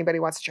movie if anybody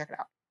wants to check it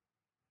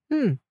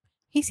out.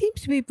 He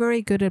seems to be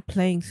very good at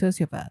playing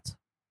sociopaths.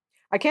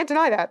 I can't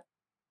deny that.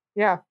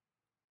 Yeah.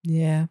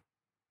 Yeah.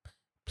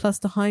 Plus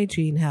the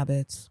hygiene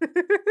habits.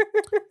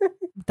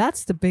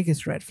 That's the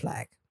biggest red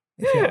flag,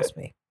 if you ask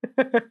me.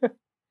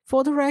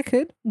 For the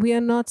record, we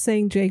are not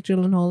saying Jake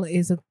Gyllenhaal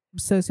is a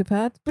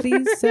sociopath.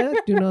 Please, sir,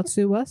 do not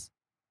sue us.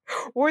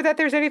 Or that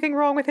there's anything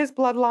wrong with his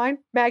bloodline.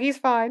 Maggie's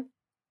fine.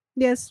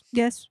 Yes,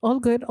 all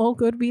good, all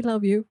good. We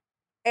love you.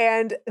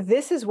 And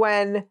this is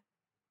when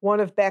one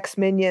of Beck's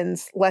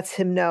minions lets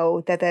him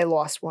know that they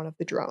lost one of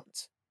the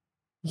drones.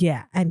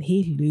 Yeah, and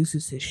he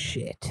loses his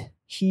shit.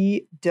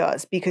 He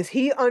does, because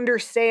he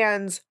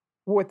understands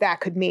what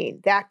that could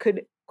mean. That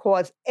could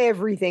cause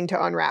everything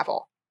to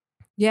unravel.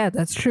 Yeah,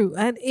 that's true.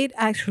 And it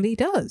actually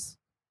does.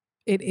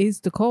 It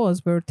is the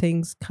cause where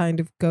things kind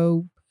of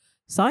go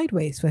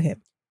sideways for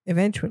him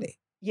eventually.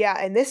 Yeah,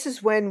 and this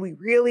is when we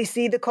really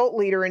see the cult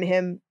leader in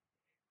him.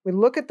 We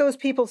look at those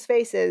people's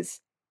faces,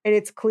 and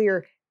it's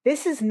clear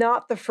this is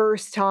not the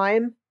first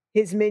time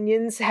his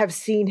minions have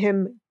seen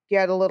him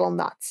get a little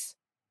nuts.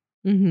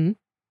 Mm-hmm.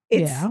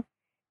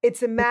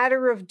 It's a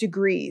matter of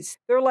degrees.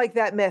 They're like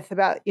that myth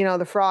about,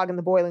 the frog in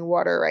the boiling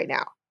water right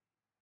now.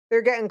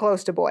 They're getting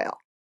close to boil.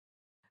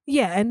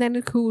 Yeah, and then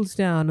it cools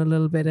down a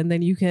little bit, and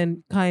then you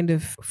can kind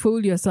of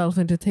fool yourself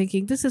into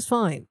thinking, this is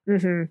fine.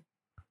 Mm-hmm.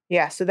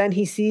 Yeah, so then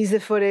he sees the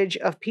footage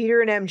of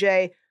Peter and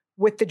MJ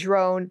with the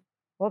drone.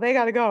 Well, they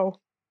gotta go.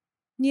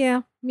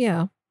 Yeah.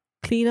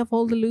 Clean up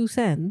all the loose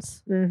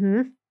ends.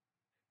 Mm-hmm.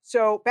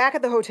 So back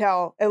at the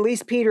hotel, at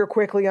least Peter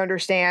quickly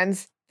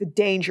understands the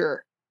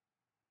danger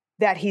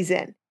that he's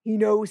in. He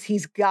knows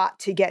he's got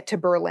to get to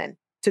Berlin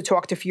to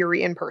talk to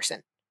Fury in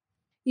person.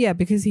 Yeah,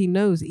 because he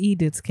knows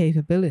Edith's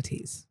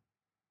capabilities.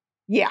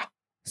 Yeah.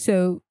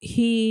 So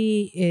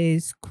he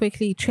is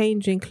quickly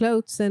changing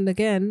clothes and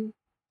again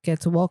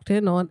gets walked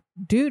in on.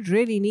 Dude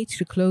really needs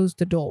to close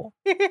the door.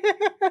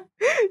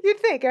 You'd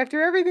think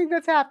after everything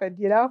that's happened,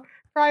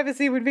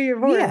 privacy would be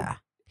important. Yeah.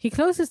 He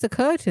closes the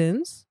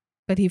curtains,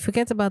 but he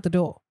forgets about the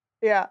door.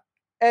 Yeah.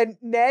 And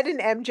Ned and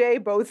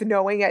MJ both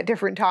knowing at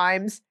different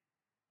times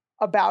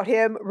about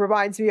him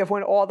reminds me of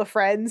when all the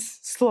friends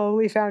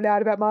slowly found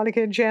out about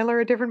Monica and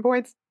Chandler at different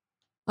points.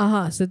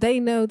 So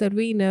they know that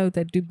we know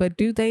that, but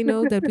do they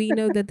know that we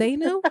know that they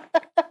know?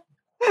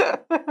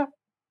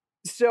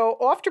 So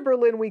off to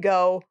Berlin we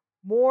go.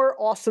 More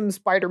awesome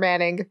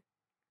Spider-Manning.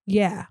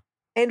 Yeah.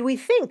 And we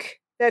think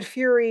that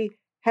Fury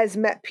has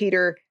met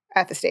Peter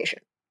at the station.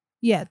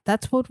 Yeah,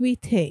 that's what we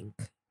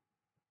think.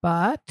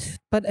 But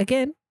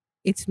again,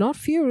 it's not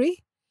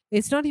Fury.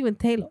 It's not even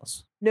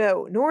Talos.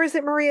 No, nor is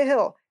it Maria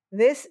Hill.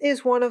 This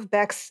is one of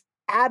Beck's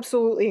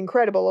absolutely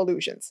incredible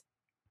illusions.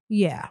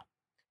 Yeah.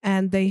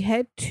 And they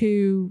head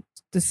to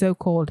the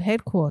so-called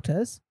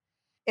headquarters.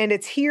 And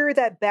it's here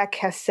that Beck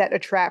has set a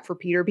trap for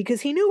Peter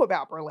because he knew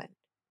about Berlin.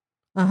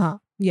 Uh-huh.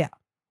 Yeah.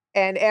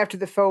 And after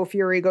the faux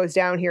Fury goes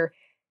down here,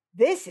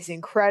 this is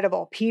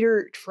incredible.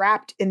 Peter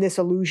trapped in this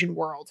illusion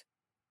world.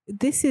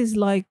 This is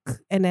like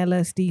an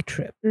LSD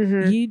trip.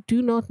 Mm-hmm. You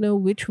do not know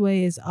which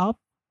way is up,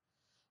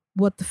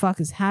 what the fuck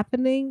is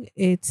happening.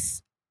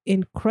 It's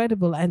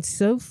incredible and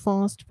so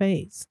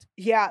fast-paced.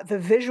 Yeah, the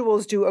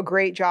visuals do a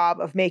great job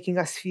of making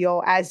us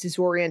feel as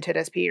disoriented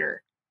as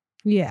Peter.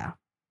 Yeah.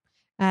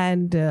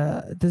 And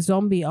the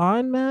zombie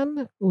Iron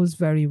Man was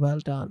very well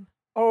done.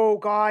 Oh,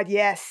 God,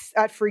 yes.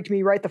 That freaked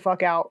me right the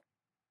fuck out.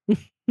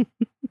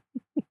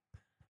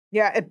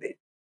 Yeah,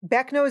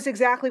 Beck knows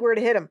exactly where to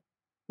hit him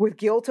with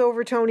guilt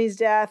over Tony's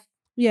death.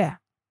 Yeah.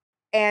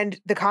 And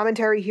the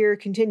commentary here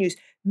continues.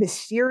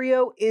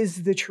 Mysterio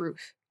is the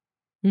truth.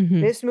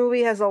 Mm-hmm. This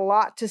movie has a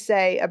lot to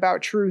say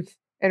about truth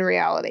and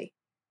reality.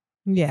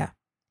 Yeah.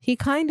 He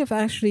kind of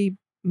actually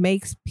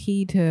makes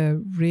Peter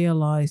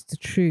realize the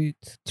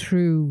truth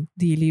through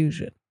the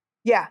illusion.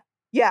 Yeah.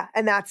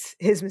 And that's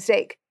his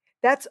mistake.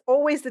 That's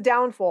always the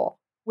downfall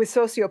with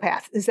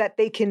sociopaths, is that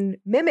they can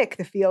mimic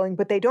the feeling,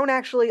 but they don't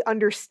actually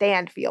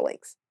understand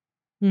feelings.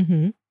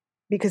 Mm-hmm.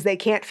 Because they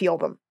can't feel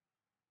them.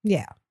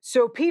 Yeah.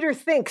 So Peter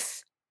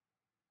thinks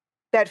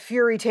that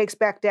Fury takes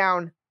Beck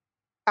down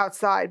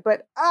outside,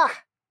 but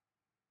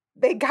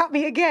they got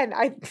me again.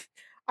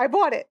 I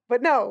bought it,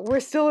 but no,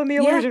 we're still in the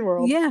illusion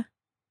world.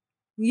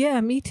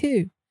 Yeah, me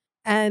too.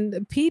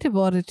 And Peter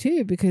bought it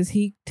too because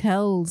he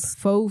tells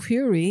faux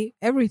Fury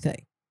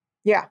everything.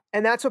 Yeah,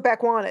 and that's what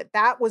Beck wanted.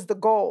 That was the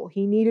goal.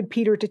 He needed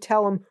Peter to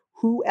tell him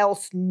who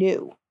else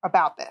knew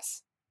about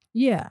this.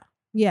 Yeah,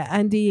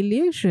 and the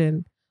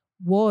illusion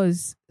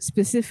was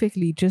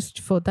specifically just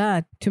for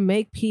that, to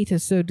make Peter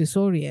so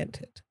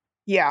disoriented.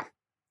 Yeah,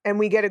 and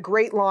we get a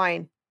great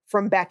line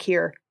from Beck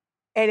here,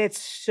 and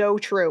it's so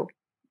true.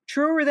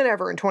 Truer than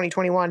ever in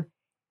 2021.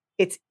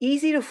 It's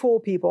easy to fool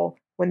people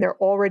when they're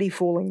already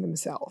fooling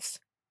themselves.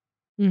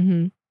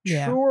 Mm-hmm.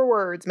 Yeah. Truer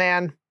words,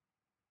 man.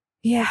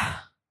 Yeah.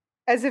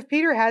 As if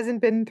Peter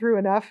hasn't been through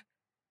enough.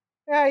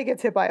 He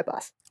gets hit by a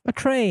bus. A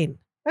train,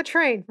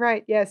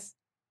 right, yes.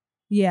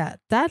 Yeah,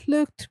 that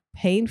looked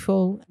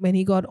painful when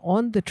he got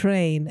on the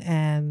train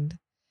and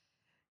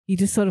he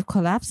just sort of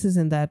collapses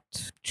in that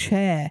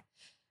chair.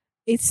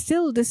 It's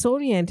still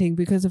disorienting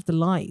because of the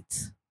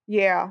lights.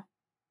 Yeah.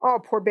 Oh,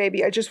 poor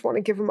baby. I just want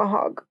to give him a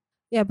hug.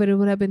 Yeah, but it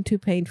would have been too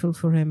painful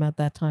for him at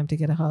that time to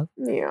get a hug.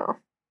 Yeah.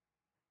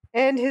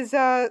 And his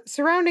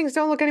surroundings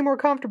don't look any more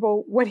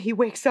comfortable when he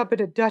wakes up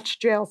in a Dutch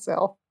jail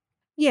cell.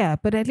 Yeah,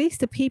 but at least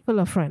the people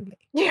are friendly.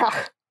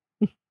 Yeah.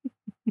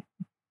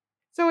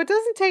 So it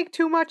doesn't take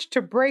too much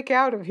to break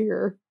out of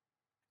here.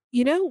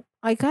 You know,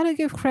 I gotta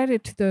give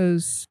credit to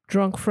those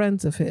drunk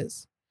friends of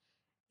his.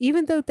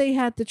 Even though they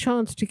had the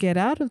chance to get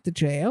out of the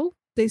jail,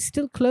 they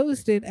still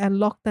closed it and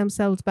locked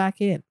themselves back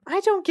in.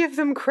 I don't give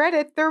them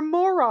credit. They're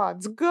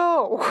morons.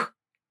 Go.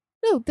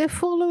 No, they're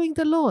following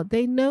the law.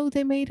 They know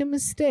they made a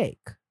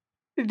mistake.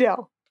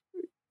 No.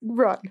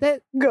 Run.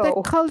 They're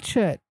Go.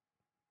 cultured.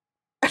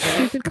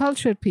 Stupid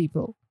cultured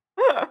people.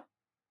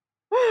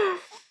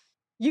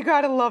 You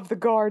gotta love the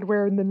guard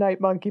wearing the night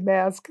monkey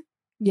mask.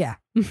 Yeah.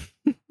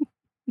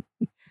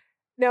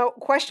 Now,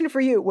 question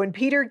for you. When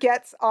Peter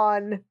gets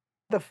on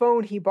the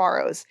phone he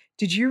borrows,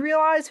 did you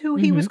realize who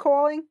he was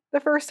calling the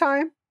first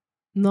time?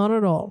 Not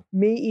at all.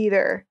 Me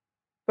either.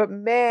 But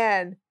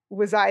man,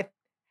 was I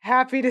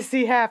happy to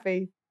see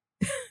Happy.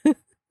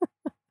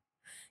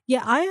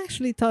 Yeah, I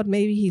actually thought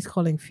maybe he's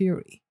calling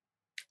Fury.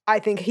 I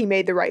think he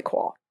made the right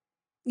call.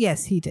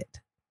 Yes, he did.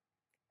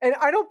 And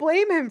I don't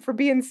blame him for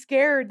being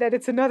scared that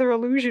it's another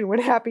illusion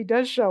when Happy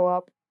does show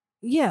up.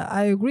 Yeah,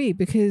 I agree,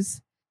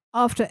 because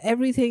after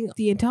everything,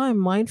 the entire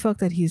mindfuck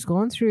that he's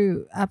gone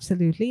through,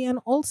 absolutely. And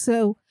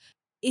also,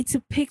 it's a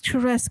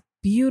picturesque,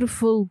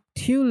 beautiful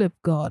tulip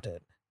garden.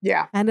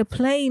 Yeah. And a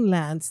plane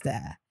lands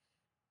there.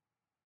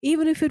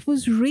 Even if it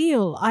was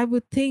real, I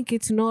would think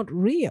it's not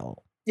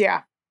real.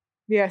 Yeah.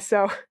 Yeah,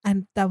 so.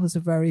 And that was a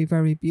very,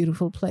 very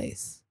beautiful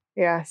place.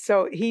 Yeah,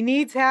 so he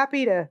needs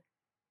Happy to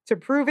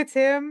prove it's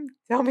him.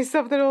 Tell me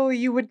something only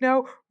you would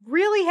know.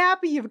 Really,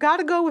 Happy, you've got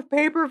to go with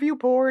pay-per-view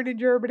porn in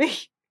Germany.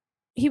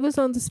 He was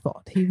on the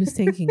spot. He was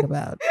thinking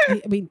about,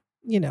 I mean,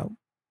 you know,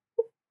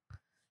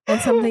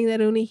 and something that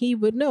only he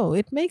would know.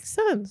 It makes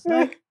sense.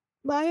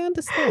 I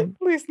understand.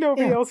 At least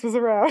nobody else was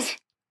around.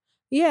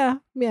 Yeah,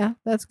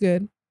 that's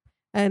good.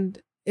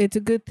 And it's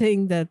a good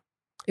thing that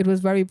it was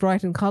very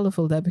bright and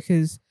colorful there,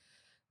 because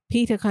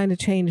Peter kind of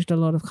changed a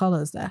lot of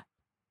colors there.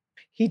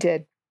 He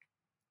did.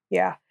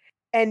 Yeah.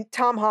 And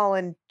Tom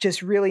Holland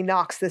just really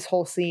knocks this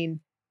whole scene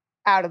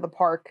out of the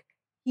park.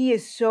 He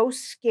is so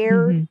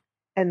scared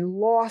and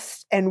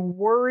lost and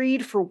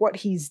worried for what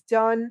he's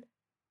done.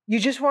 You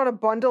just want to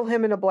bundle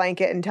him in a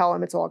blanket and tell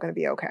him it's all going to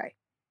be okay.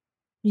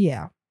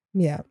 Yeah.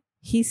 Yeah.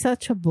 He's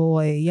such a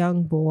boy,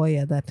 young boy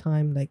at that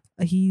time. Like,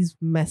 he's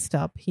messed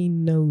up. He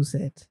knows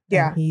it.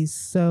 Yeah. And he's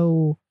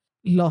so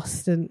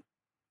lost, and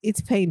it's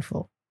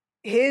painful.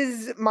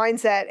 His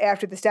mindset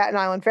after the Staten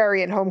Island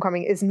ferry and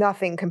Homecoming is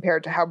nothing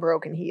compared to how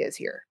broken he is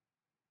here.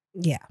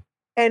 Yeah.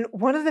 And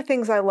one of the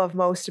things I love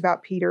most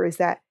about Peter is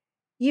that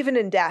even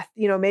in death,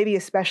 maybe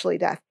especially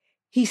death,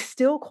 he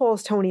still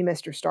calls Tony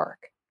Mr.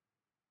 Stark.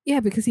 Yeah,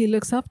 because he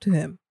looks up to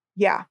him.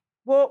 Yeah.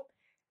 Well,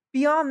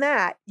 beyond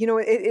that,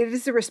 it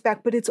is a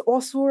respect, but it's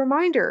also a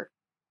reminder,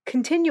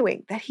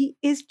 continuing, that he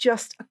is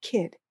just a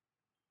kid.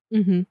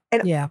 Mm-hmm.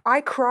 And yeah.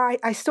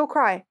 I still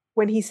cry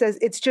when he says,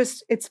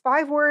 it's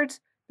 5 words,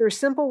 they're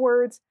simple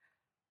words.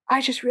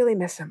 I just really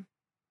miss him.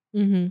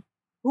 Mm-hmm.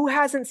 Who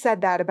hasn't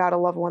said that about a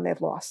loved one they've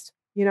lost,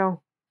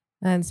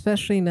 And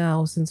especially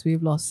now, since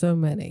we've lost so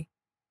many.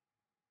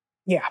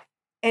 Yeah.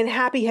 And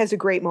Happy has a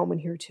great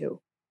moment here, too.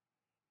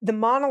 The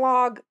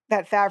monologue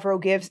that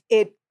Favreau gives,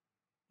 it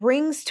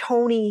brings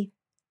Tony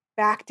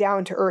back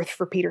down to earth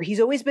for Peter. He's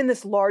always been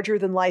this larger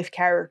than life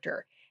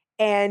character.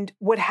 And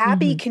what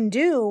Happy can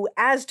do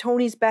as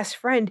Tony's best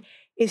friend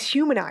is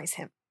humanize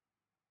him.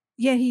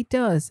 Yeah, he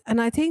does.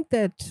 And I think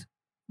that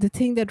the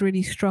thing that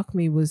really struck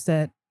me was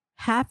that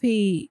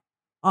Happy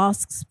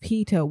asks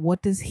Peter,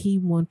 what does he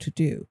want to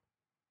do?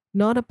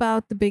 Not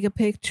about the bigger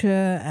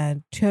picture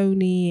and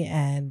Tony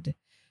and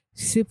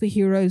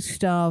superhero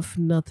stuff,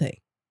 nothing.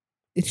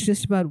 It's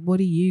just about, what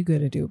are you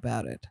going to do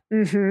about it?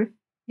 Mm-hmm.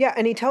 Yeah,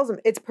 and he tells him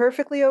it's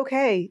perfectly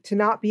okay to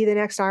not be the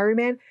next Iron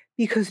Man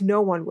because no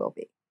one will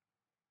be.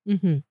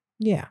 Mm-hmm.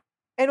 Yeah.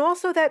 And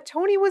also that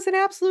Tony was an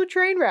absolute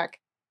train wreck.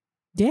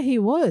 Yeah, he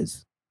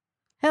was.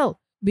 Hell,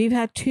 we've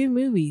had 2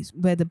 movies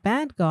where the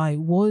bad guy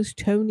was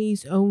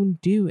Tony's own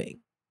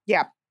doing.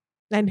 Yeah.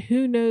 And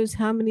who knows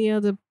how many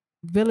other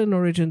villain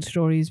origin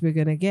stories we're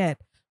going to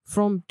get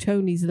from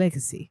Tony's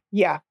legacy.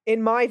 Yeah.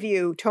 In my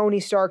view, Tony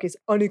Stark is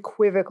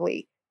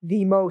unequivocally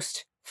the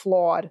most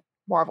flawed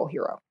Marvel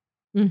hero.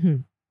 Mm-hmm.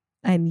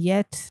 And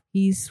yet,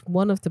 he's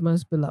one of the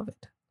most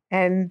beloved.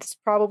 And it's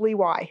probably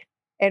why.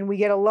 And we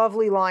get a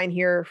lovely line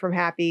here from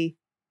Happy.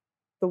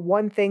 The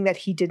one thing that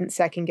he didn't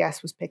second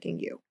guess was picking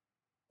you.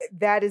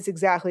 That is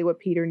exactly what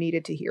Peter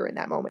needed to hear in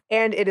that moment.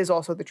 And it is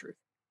also the truth.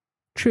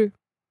 True.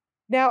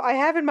 Now, I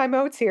have in my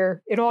notes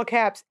here, in all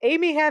caps,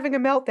 Amy having a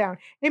meltdown.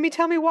 Amy,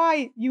 tell me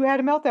why you had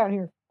a meltdown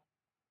here.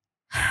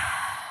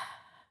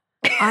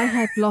 I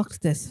had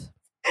blocked this.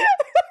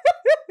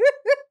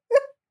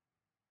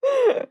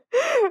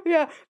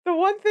 Yeah, the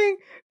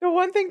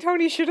one thing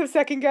Tony should have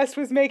second guessed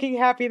was making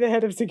Happy the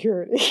head of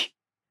security.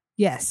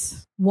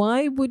 Yes.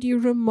 Why would you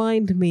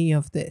remind me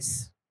of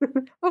this?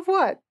 Of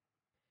what?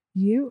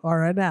 You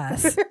are an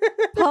ass.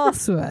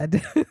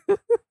 Password.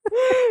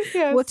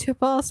 Yes. What's your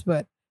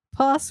password?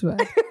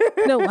 Password.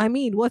 No, I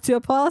mean, what's your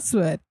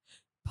password?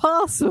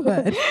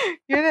 Password.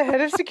 You're the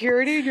head of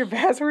security and your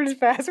password is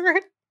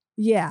password?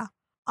 Yeah.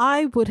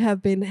 I would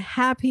have been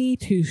happy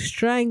to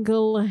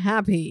strangle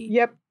Happy.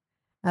 Yep.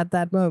 At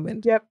that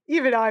moment. Yep.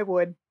 Even I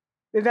would.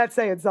 If that's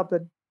saying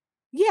something.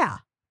 Yeah.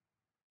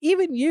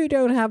 Even you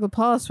don't have a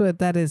password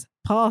that is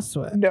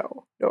password.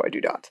 No, I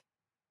do not.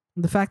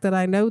 The fact that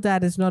I know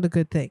that is not a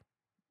good thing.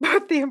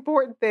 But the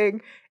important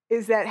thing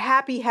is that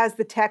Happy has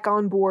the tech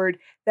on board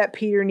that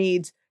Peter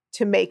needs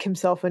to make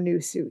himself a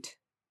new suit.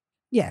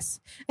 Yes.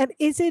 And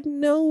is it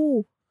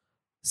no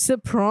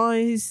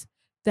surprise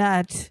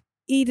that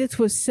Edith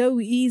was so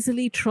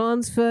easily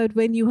transferred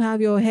when you have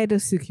your head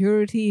of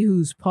security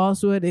whose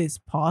password is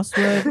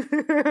password?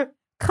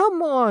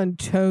 Come on,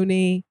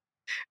 Tony.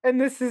 And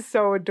this is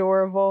so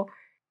adorable.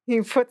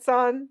 He puts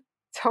on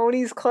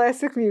Tony's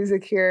classic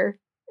music here,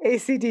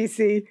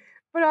 AC/DC,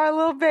 but our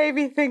little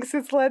baby thinks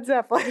it's Led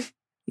Zeppelin.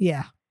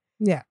 Yeah.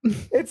 Yeah.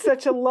 It's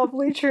such a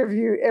lovely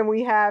tribute, and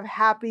we have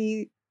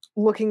Happy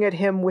looking at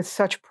him with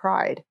such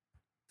pride.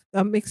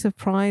 A mix of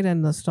pride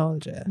and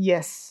nostalgia.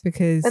 Yes.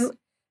 Because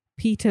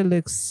Peter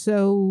looks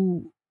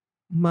so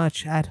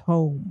much at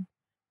home.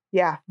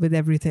 Yeah. With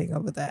everything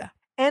over there.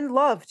 And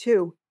love,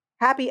 too.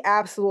 Happy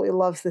absolutely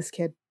loves this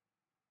kid.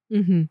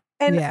 Mm-hmm.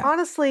 And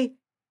honestly,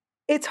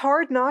 it's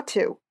hard not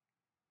to.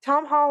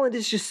 Tom Holland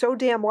is just so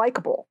damn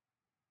likable.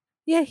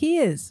 Yeah, he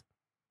is.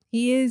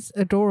 He is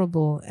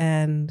adorable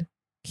and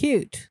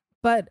cute.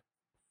 But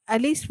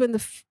at least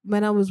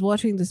when I was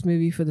watching this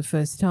movie for the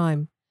first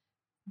time,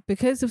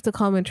 because of the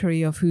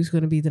commentary of who's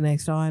going to be the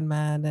next Iron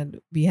Man,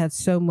 and we had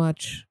so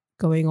much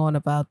going on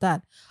about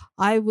that,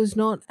 I was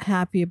not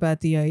happy about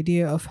the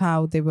idea of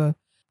how they were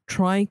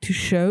trying to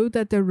show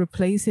that they're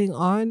replacing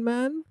Iron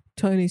Man,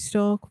 Tony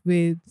Stark,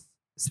 with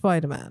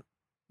Spider-Man,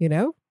 you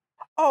know?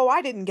 Oh,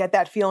 I didn't get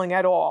that feeling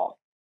at all.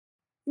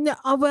 No,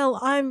 well,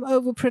 I'm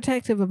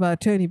overprotective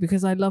about Tony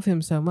because I love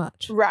him so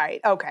much.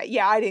 Right. Okay.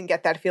 Yeah, I didn't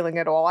get that feeling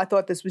at all. I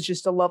thought this was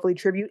just a lovely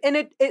tribute. And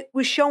it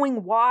was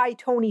showing why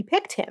Tony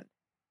picked him.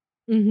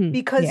 Mm-hmm.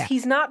 Because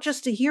he's not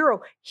just a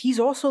hero, he's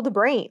also the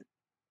brain.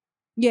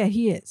 Yeah,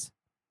 he is.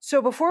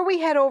 So before we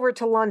head over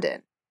to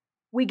London,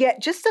 we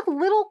get just a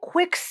little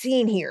quick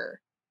scene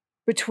here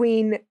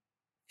between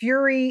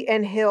Fury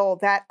and Hill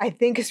that I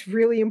think is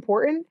really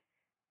important.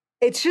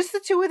 It's just the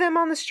two of them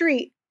on the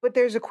street, but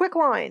there's a quick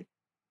line.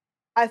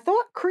 I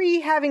thought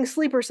Kree having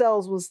sleeper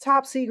cells was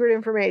top secret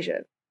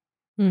information.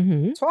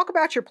 Mm-hmm. Talk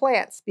about your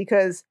plants,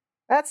 because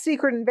that's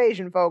Secret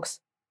Invasion,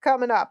 folks,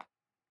 coming up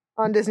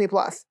on Disney+.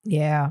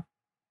 Yeah.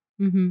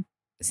 Mm-hmm.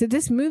 So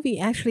this movie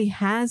actually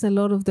has a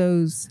lot of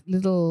those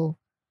little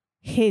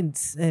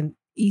hints and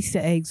Easter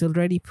eggs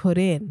already put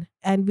in,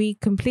 and we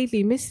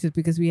completely missed it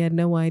because we had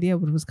no idea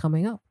what was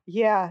coming up.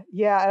 Yeah,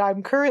 and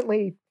I'm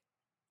currently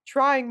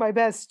trying my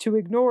best to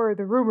ignore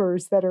the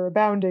rumors that are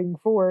abounding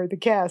for the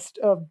cast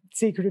of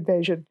Secret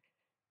Invasion.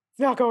 It's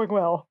not going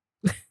well.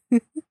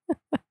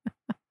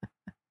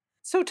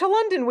 So to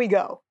London we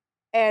go.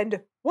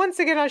 And once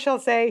again I shall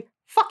say,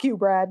 fuck you,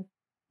 Brad.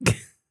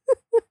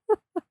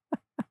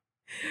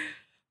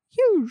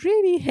 You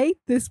really hate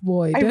this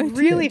boy, don't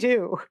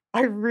you?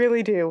 I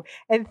really do.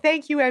 And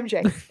thank you,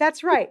 MJ.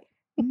 That's right.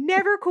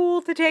 Never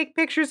cool to take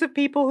pictures of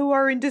people who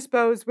are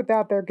indisposed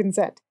without their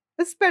consent,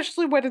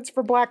 especially when it's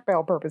for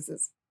blackmail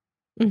purposes.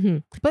 Mm-hmm.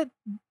 But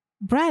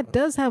Brad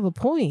does have a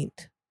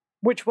point.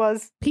 Which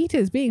was?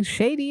 Peter's being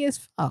shady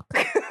as fuck.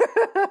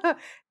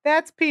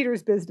 That's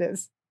Peter's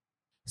business.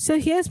 So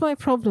here's my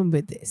problem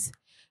with this.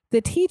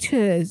 The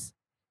teachers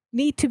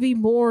need to be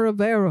more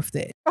aware of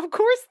this. Of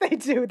course they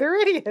do. They're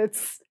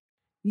idiots.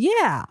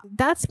 Yeah,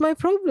 that's my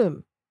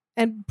problem.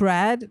 And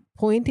Brad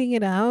pointing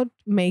it out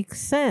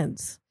makes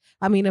sense.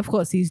 I mean, of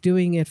course, he's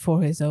doing it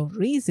for his own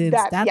reasons.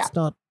 That's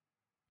not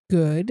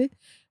good.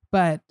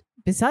 But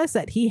besides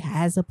that, he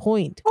has a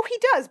point. Oh, he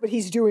does, but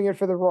he's doing it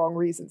for the wrong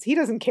reasons. He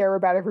doesn't care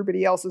about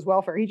everybody else's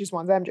welfare. He just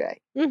wants MJ.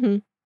 Mm-hmm.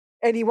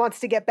 And he wants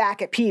to get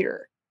back at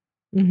Peter.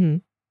 Mm-hmm.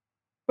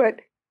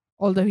 But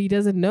although he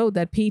doesn't know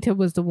that Peter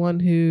was the one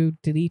who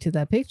deleted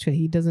that picture.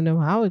 He doesn't know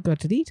how it got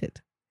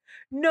deleted.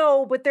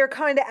 No, but they're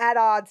kind of at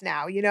odds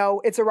now. You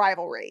know, it's a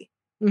rivalry.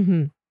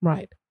 Mm-hmm.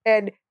 Right.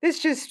 And this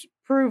just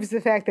proves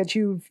the fact that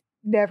you've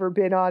never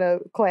been on a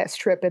class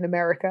trip in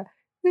America.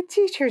 The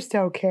teachers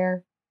don't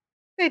care.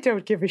 They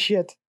don't give a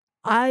shit.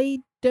 I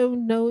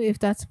don't know if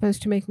that's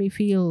supposed to make me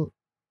feel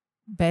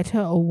better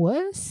or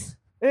worse.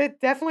 It's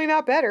definitely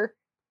not better.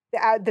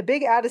 The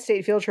big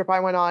out-of-state field trip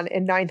I went on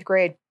in 9th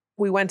grade,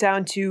 we went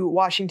down to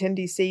Washington,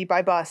 D.C.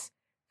 by bus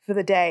for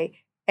the day,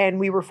 and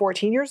we were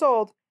 14 years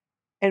old,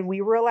 and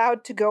we were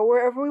allowed to go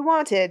wherever we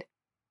wanted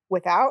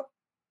without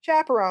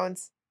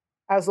chaperones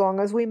as long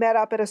as we met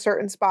up at a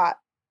certain spot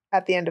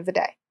at the end of the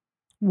day.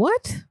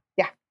 What?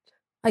 Yeah.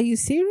 Are you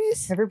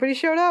serious? Everybody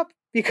showed up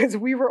because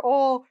we were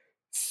all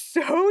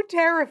so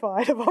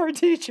terrified of our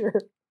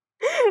teacher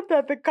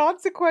that the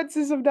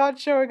consequences of not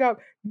showing up,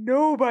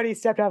 nobody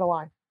stepped out of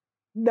line.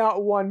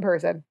 Not one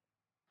person.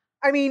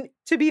 I mean,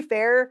 to be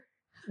fair,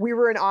 we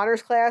were an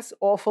honors class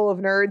all full of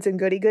nerds and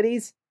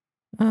goody-goodies.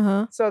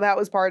 Uh-huh. So that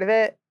was part of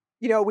it.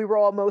 You know, we were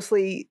all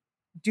mostly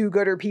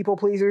do-gooder people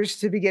pleasers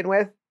to begin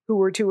with, who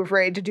were too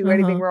afraid to do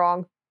anything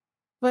wrong.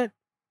 But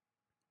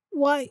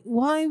why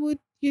would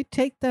you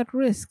take that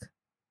risk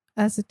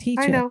as a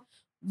teacher? I know.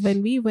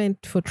 When we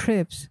went for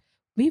trips,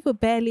 we were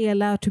barely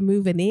allowed to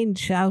move an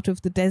inch out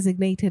of the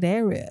designated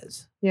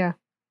areas. Yeah.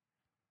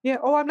 Yeah.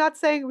 Oh, I'm not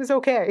saying it was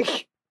okay.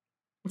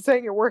 I'm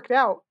saying it worked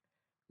out.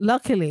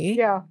 Luckily.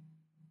 Yeah.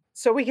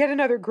 So we get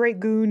another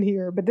great goon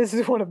here, but this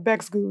is one of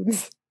Beck's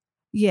goons.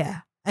 Yeah.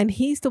 And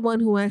he's the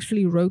one who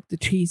actually wrote the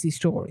cheesy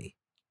story.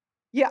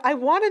 Yeah, I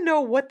want to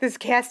know what this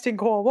casting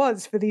call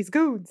was for these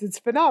goons. It's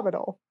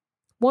phenomenal.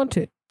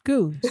 Wanted.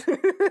 Goons.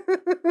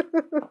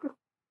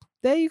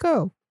 There you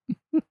go.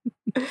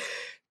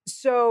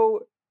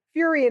 So,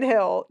 Fury and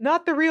Hill,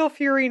 not the real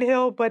Fury and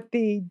Hill, but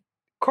the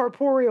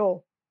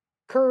corporeal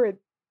current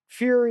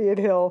Fury and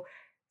Hill,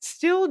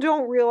 still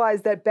don't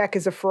realize that Beck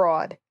is a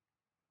fraud.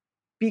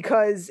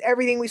 Because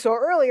everything we saw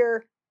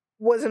earlier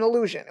was an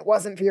illusion. It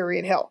wasn't Fury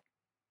and Hill.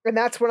 And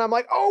that's when I'm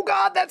like, oh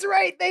God, that's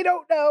right. They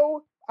don't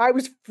know. I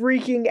was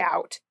freaking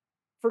out,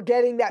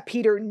 forgetting that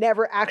Peter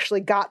never actually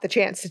got the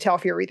chance to tell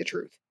Fury the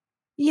truth.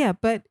 Yeah,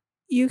 but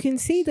you can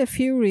see that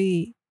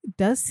Fury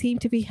does seem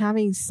to be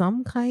having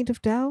some kind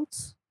of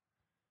doubts.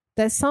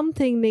 There's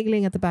something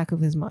niggling at the back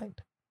of his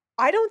mind.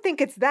 I don't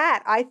think it's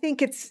that. I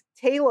think it's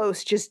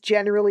Talos just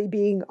generally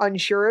being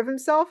unsure of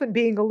himself and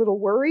being a little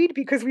worried,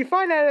 because we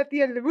find out at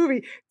the end of the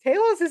movie,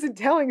 Talos isn't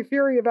telling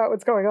Fury about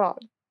what's going on.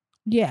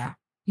 Yeah.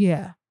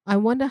 I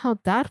wonder how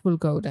that will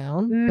go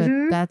down,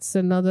 but that's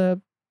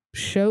another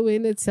show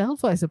in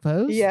itself, I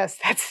suppose. Yes,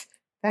 that's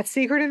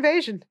Secret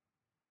Invasion.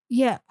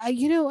 Yeah,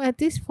 at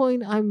this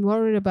point, I'm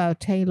worried about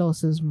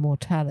Talos's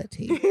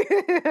mortality.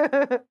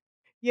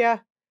 Yeah,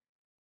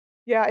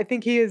 I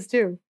think he is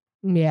too.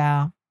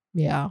 Yeah.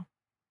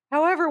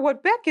 However,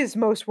 what Beck is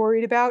most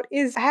worried about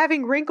is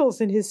having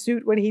wrinkles in his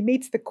suit when he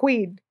meets the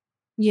Queen.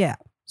 Yeah,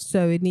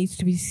 so it needs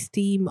to be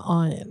steam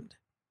ironed.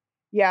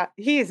 Yeah,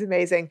 he is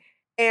amazing.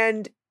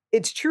 And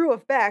it's true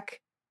of Beck,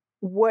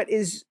 what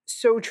is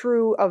so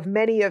true of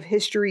many of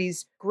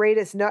history's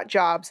greatest nut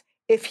jobs.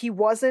 If he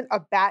wasn't a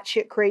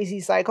batshit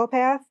crazy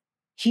psychopath,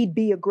 he'd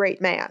be a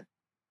great man.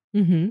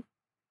 Mm-hmm.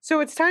 So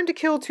it's time to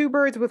kill two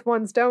birds with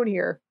one stone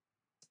here.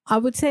 I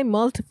would say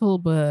multiple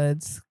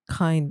birds,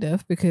 kind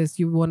of, because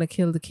you want to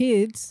kill the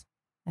kids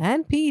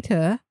and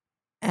Peter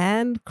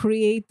and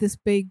create this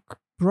big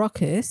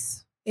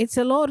ruckus. It's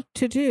a lot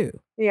to do.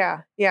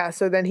 Yeah.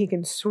 So then he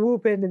can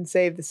swoop in and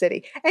save the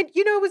city. And,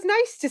 it was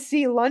nice to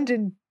see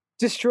London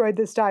destroyed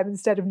this time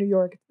instead of New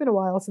York. It's been a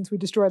while since we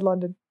destroyed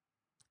London.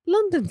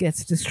 London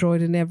gets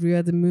destroyed in every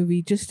other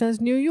movie, just as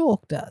New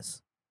York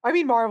does. I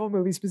mean, Marvel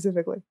movies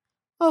specifically.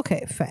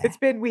 Okay, fair. It's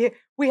been we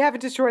haven't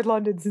destroyed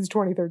London since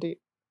 2013.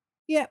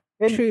 Yeah,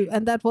 true.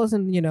 And that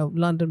wasn't,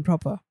 London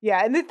proper.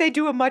 Yeah, and that they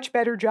do a much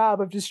better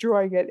job of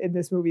destroying it in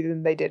this movie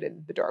than they did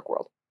in The Dark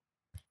World.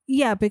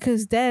 Yeah,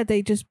 because there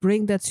they just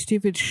bring that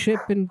stupid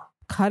ship and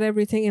cut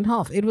everything in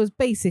half. It was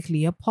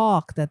basically a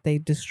park that they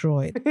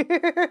destroyed.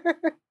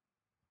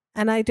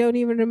 And I don't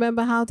even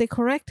remember how they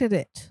corrected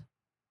it.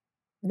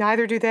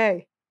 Neither do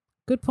they.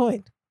 Good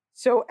point.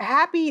 So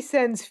Happy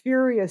sends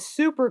Fury a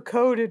super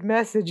coded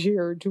message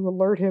here to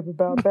alert him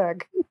about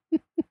Beck.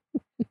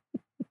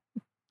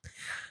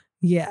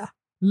 Yeah.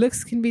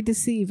 Looks can be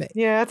deceiving.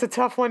 Yeah, that's a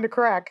tough one to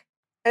crack.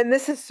 And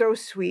this is so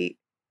sweet.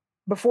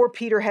 Before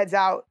Peter heads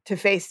out to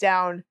face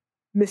down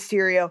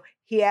Mysterio,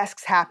 he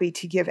asks Happy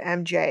to give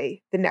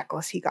MJ the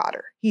necklace he got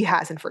her. He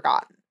hasn't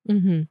forgotten.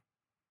 Mm-hmm.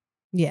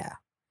 Yeah.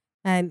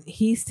 And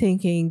he's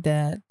thinking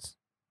that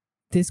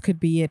this could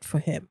be it for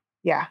him.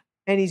 Yeah.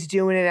 And he's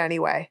doing it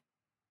anyway.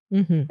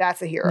 Mm-hmm.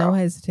 That's a hero. No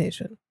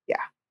hesitation.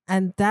 Yeah.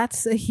 And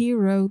that's a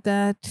hero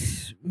that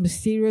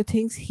Mysterio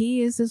thinks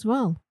he is as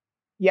well.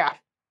 Yeah.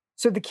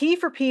 So the key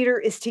for Peter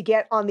is to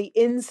get on the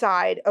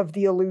inside of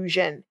the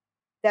illusion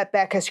that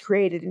Beck has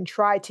created and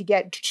try to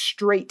get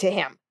straight to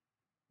him.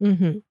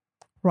 Mm-hmm.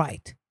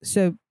 Right.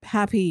 So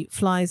Happy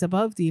flies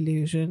above the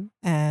illusion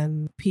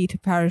and Peter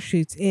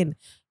parachutes in.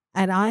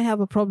 And I have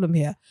a problem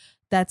here.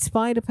 That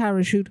spider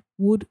parachute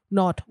would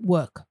not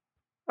work.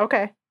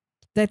 Okay.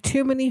 There are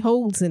too many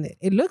holes in it.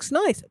 It looks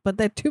nice, but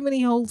there are too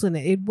many holes in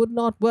it. It would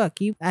not work.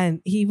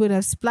 He would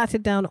have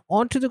splattered down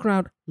onto the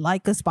ground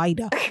like a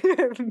spider.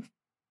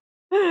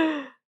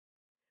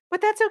 But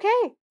that's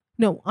okay.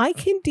 No, I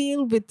can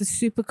deal with the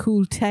super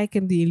cool tech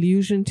and the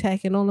illusion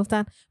tech and all of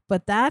that,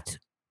 but that,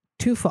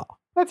 too far.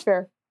 That's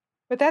fair.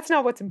 But that's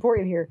not what's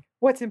important here.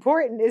 What's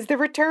important is the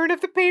return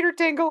of the Peter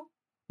Tingle.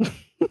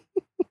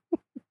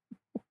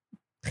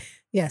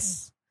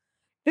 Yes.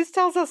 This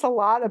tells us a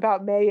lot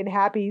about May and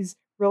Happy's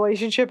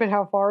relationship and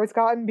how far it's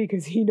gotten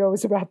because he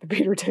knows about the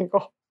Peter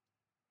Tingle.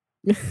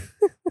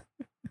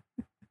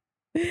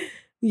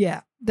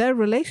 Yeah, their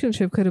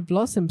relationship could have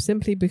blossomed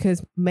simply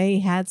because May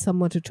had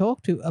someone to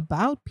talk to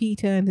about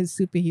Peter and his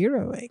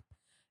superheroing.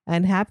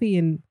 And Happy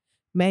and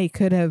May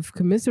could have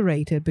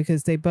commiserated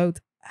because they both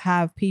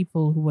have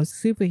people who are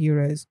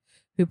superheroes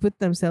who put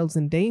themselves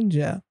in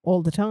danger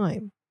all the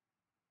time.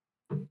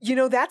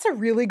 That's a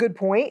really good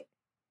point.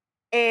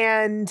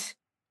 And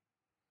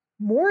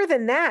more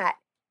than that,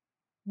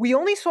 we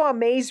only saw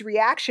May's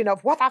reaction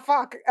of what the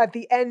fuck at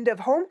the end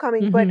of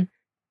Homecoming, but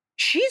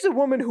she's a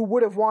woman who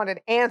would have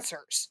wanted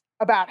answers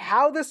about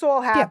how this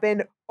all happened.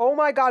 Yeah. Oh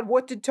my God,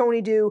 what did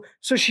Tony do?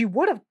 So she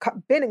would have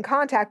been in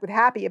contact with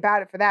Happy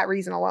about it for that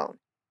reason alone.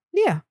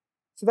 Yeah.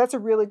 So that's a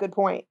really good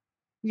point.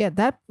 Yeah,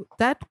 that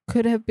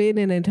could have been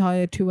an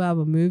entire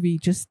 2-hour movie,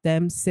 just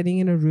them sitting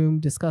in a room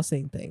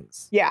discussing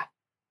things. Yeah.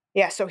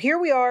 Yeah, so here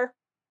we are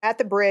at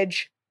the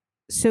bridge.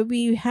 So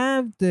we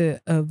have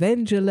the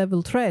Avenger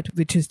level threat,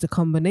 which is the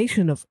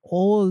combination of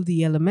all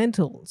the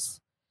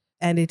elementals.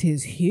 And it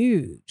is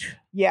huge.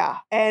 Yeah.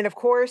 And of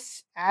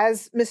course,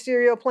 as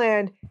Mysterio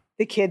planned,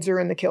 the kids are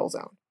in the kill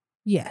zone.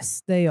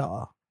 Yes, they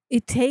are.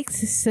 It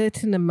takes a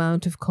certain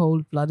amount of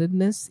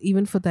cold-bloodedness,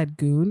 even for that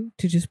goon,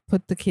 to just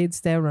put the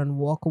kids there and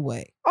walk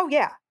away. Oh,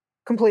 yeah.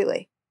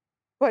 Completely.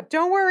 But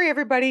don't worry,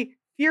 everybody.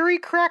 Fury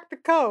cracked the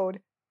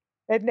code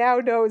and now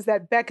knows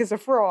that Beck is a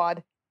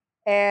fraud.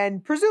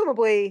 And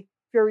presumably,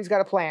 Fury's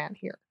got a plan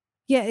here.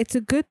 Yeah, it's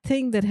a good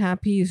thing that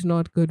Happy is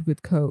not good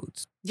with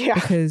codes. Yeah.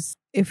 Because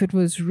if it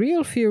was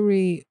real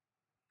Fury,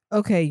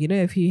 okay,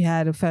 if he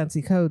had a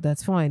fancy code,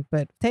 that's fine.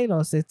 But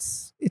Talos,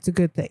 it's a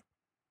good thing.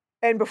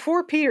 And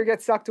before Peter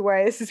gets sucked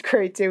away, this is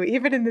great too.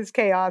 Even in this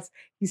chaos,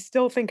 he's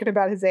still thinking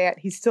about his aunt.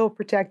 He's still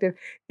protective.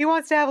 He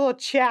wants to have a little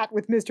chat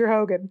with Mr.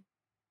 Hogan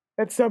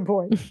at some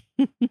point.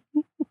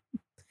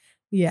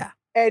 Yeah.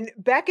 And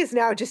Beck is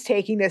now just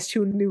taking this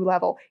to a new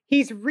level.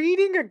 He's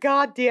reading a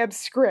goddamn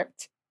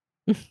script.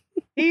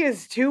 He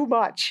is too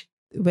much.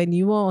 When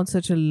you are on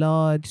such a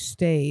large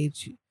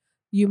stage,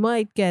 you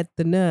might get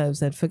the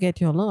nerves and forget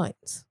your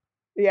lines.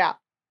 Yeah.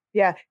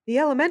 Yeah. The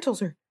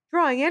elementals are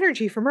drawing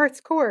energy from Earth's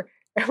core.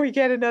 And we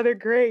get another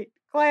great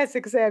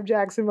classic Sam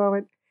Jackson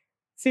moment.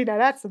 See, now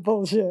that's the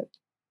bullshit.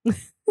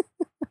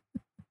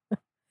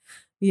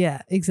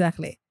 Yeah,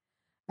 exactly.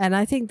 And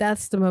I think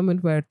that's the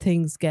moment where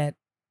things get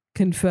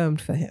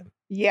confirmed for him.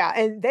 Yeah,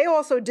 and they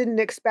also didn't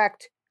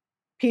expect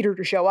Peter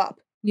to show up.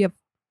 Yep.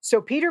 So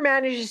Peter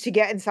manages to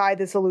get inside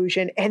this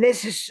illusion, and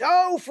this is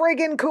so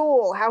friggin'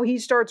 cool how he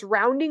starts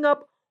rounding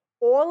up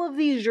all of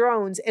these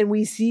drones, and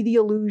we see the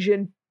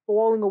illusion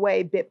falling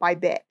away bit by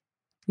bit.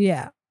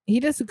 Yeah. He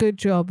does a good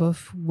job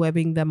of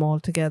webbing them all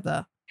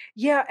together.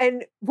 Yeah,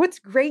 and what's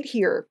great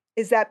here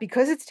is that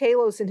because it's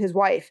Talos and his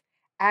wife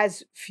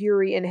as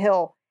Fury and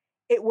Hill,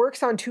 it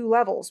works on two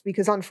levels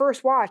because on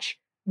first watch,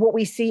 what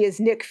we see is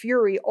Nick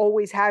Fury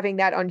always having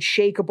that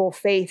unshakable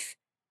faith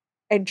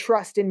and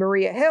trust in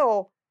Maria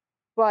Hill.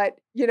 But,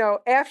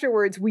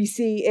 afterwards we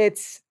see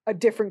it's a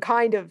different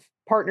kind of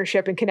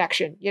partnership and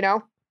connection, Yeah.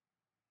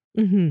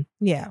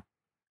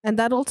 And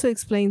that also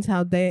explains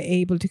how they're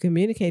able to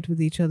communicate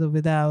with each other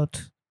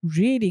without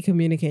really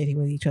communicating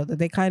with each other.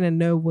 They kind of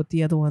know what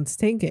the other one's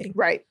thinking.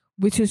 Right.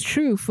 Which is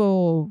true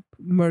for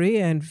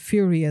Maria and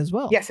Fury as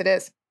well. Yes, it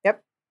is.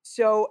 Yep.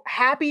 So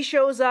Happy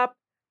shows up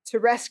to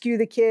rescue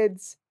the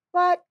kids,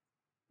 but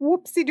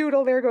whoopsie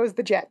doodle, there goes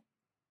the jet.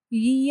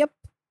 Yep.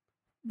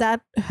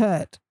 That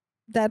hurt.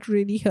 That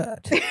really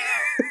hurt.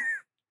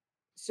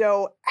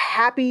 So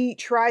Happy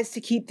tries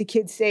to keep the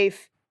kids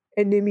safe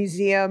in the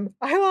museum.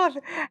 I love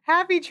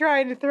Happy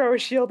trying to throw a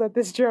shield at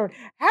this drone.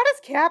 How does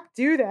Cap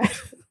do that?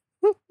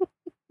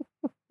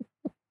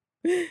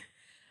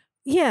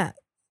 Yeah,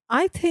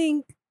 I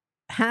think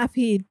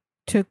Happy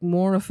took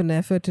more of an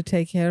effort to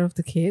take care of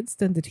the kids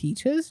than the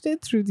teachers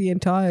did through the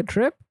entire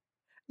trip.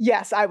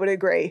 Yes, I would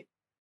agree.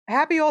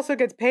 Happy also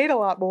gets paid a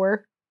lot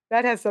more.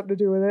 That has something to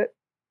do with it.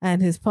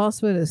 And his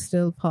password is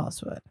still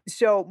password.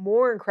 So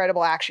more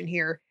incredible action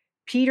here.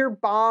 Peter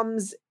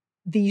bombs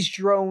these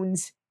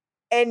drones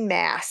en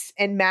masse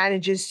and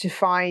manages to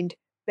find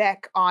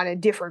Beck on a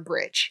different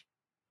bridge.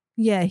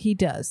 Yeah, he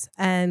does.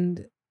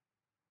 And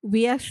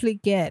we actually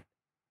get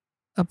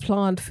a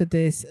plant for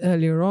this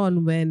earlier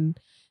on when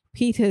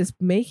Peter's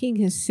making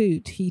his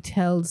suit. He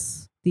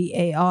tells the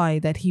AI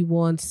that he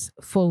wants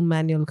full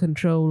manual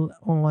control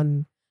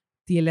on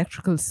the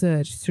electrical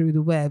surge through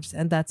the webs,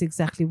 and that's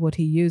exactly what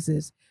he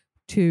uses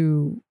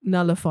to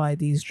nullify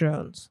these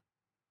drones.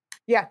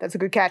 Yeah, that's a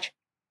good catch.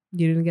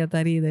 You didn't get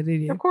that either,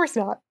 did you? Of course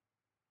not.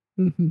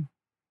 Mm-hmm.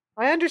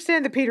 I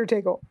understand the Peter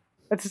tickle.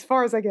 That's as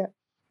far as I get.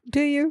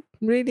 Do you?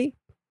 Really?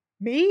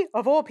 Me?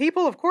 Of all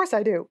people? Of course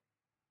I do.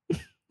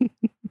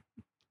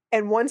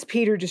 And once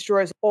Peter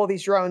destroys all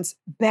these drones,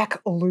 Beck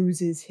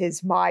loses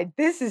his mind.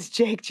 This is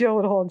Jake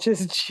Gyllenhaal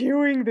just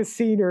chewing the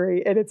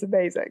scenery, and it's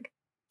amazing.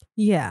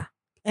 Yeah.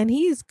 And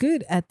he's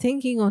good at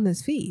thinking on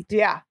his feet.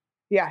 Yeah.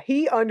 Yeah.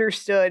 He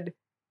understood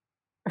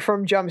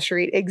from Jump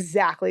Street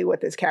exactly what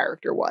this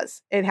character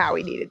was and how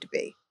he needed to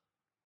be.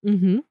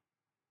 Mm-hmm.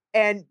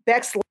 And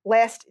Beck's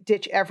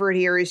last-ditch effort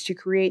here is to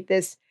create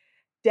this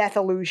death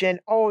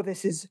illusion. Oh,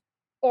 this is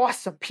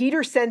awesome.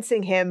 Peter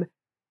sensing him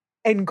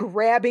and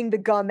grabbing the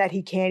gun that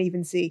he can't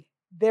even see.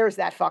 There's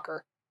that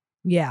fucker.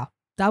 Yeah,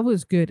 that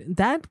was good.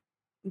 That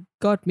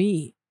got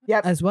me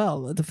as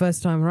well the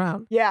first time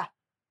around. Yeah,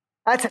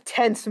 that's a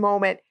tense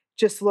moment.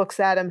 Just looks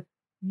at him.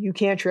 You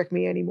can't trick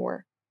me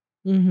anymore.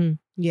 Mm-hmm.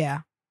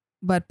 Yeah.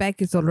 But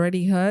Beck is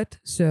already hurt,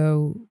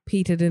 so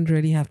Peter didn't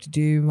really have to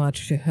do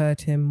much to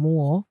hurt him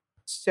more.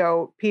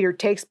 So Peter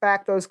takes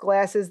back those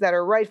glasses that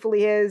are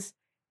rightfully his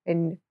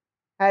and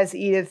has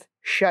Edith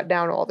shut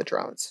down all the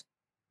drones.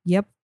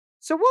 Yep.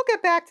 So we'll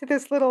get back to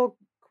this little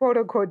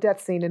quote-unquote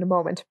death scene in a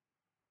moment.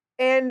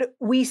 And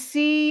we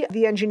see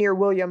the engineer,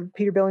 William,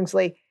 Peter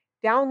Billingsley,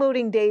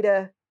 downloading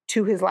data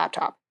to his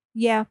laptop.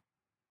 Yeah.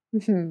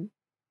 Mm-hmm.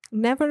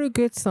 Never a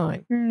good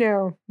sign.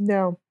 No.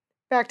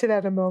 Back to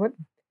that in a moment.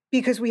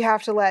 Because we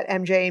have to let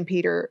MJ and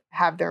Peter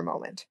have their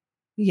moment.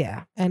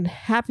 Yeah. And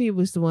Happy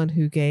was the one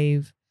who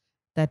gave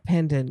that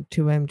pendant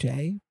to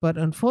MJ. But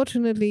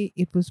unfortunately,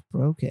 it was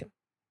broken.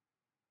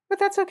 But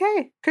that's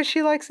okay, because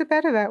she likes it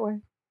better that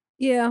way.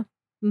 Yeah.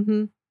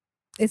 Mm-hmm.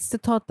 It's the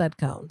thought that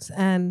counts.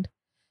 And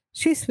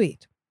she's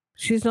sweet.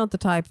 She's not the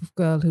type of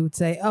girl who would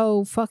say,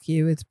 oh, fuck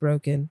you, it's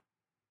broken.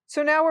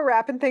 So now we're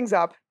wrapping things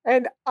up.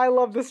 And I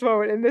love this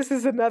moment. And this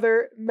is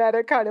another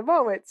meta kind of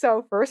moment.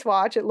 So first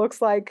watch, it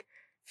looks like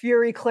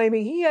Fury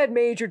claiming he had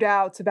major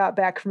doubts about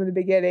Beck from the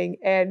beginning.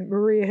 And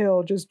Maria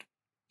Hill just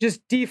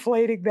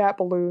deflating that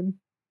balloon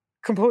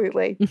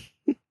completely.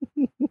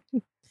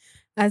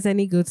 As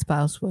any good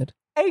spouse would.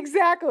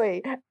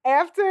 Exactly.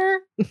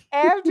 After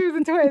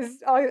the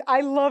twist,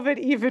 I love it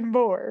even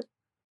more.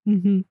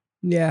 Mm-hmm.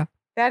 Yeah.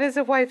 That is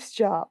a wife's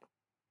job.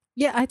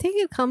 Yeah, I think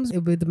it comes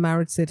with the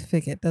marriage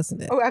certificate,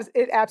 doesn't it? Oh,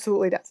 it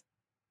absolutely does.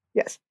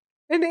 Yes.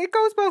 And it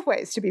goes both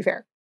ways, to be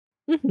fair.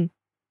 Mm-hmm.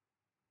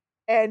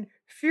 And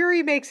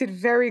Fury makes it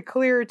very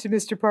clear to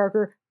Mr.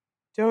 Parker,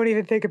 don't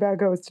even think about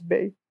ghosting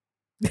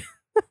me.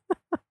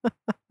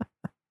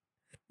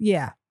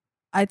 Yeah.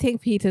 I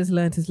think Peter's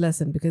learned his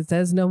lesson because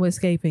there's no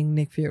escaping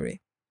Nick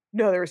Fury.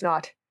 No, there is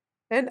not.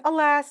 And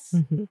alas,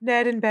 Mm-hmm.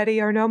 Ned and Betty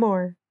are no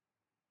more.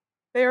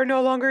 They are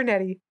no longer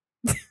Nettie.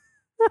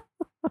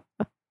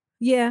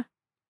 Yeah,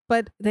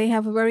 but they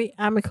have a very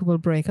amicable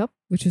breakup,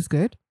 which is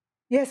good.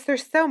 Yes, they're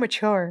so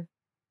mature.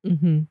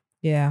 Mm-hmm.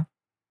 Yeah.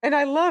 And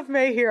I love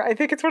May here. I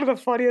think it's one of the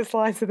funniest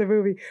lines of the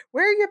movie.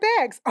 Where are your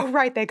bags? Oh,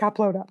 right, they got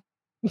blown up.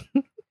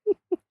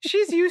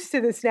 She's used to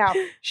this now.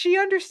 She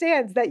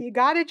understands that you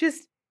gotta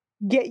just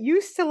get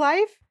used to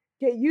life,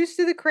 get used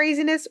to the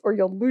craziness, or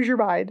you'll lose your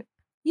mind.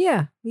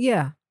 Yeah,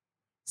 yeah.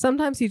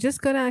 Sometimes you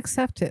just gotta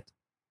accept it.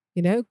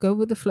 Go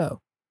with the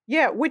flow.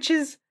 Yeah, which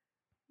is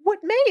what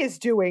May is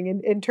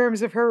doing in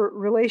terms of her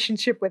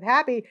relationship with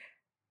Happy.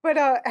 But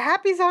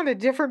Happy's on a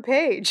different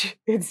page,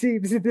 it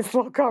seems, in this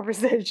little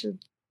conversation.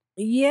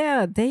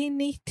 Yeah, they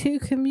need to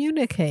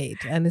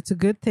communicate. And it's a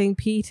good thing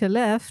Peter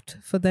left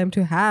for them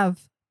to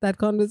have that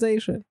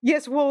conversation.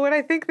 Yes, well, what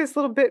I think this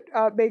little bit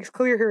makes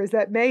clear here is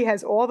that May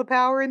has all the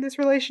power in this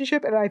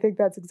relationship, and I think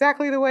that's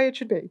exactly the way it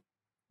should be.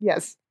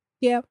 Yes.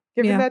 Yeah.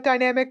 Given that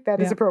dynamic,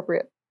 that is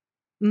appropriate.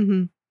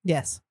 Mm-hmm.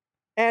 Yes.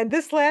 And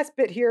this last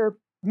bit here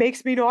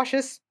makes me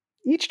nauseous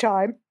each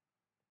time.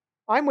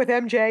 I'm with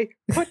MJ.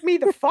 Put me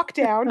the fuck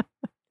down.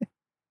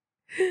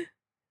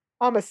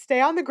 I'm going to stay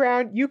on the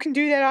ground. You can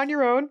do that on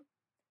your own.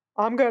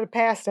 I'm going to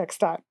pass next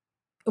time.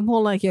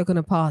 More like you're going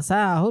to pass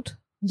out.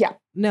 Yeah.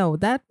 No,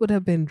 that would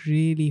have been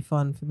really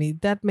fun for me.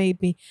 That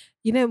made me,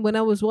 when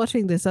I was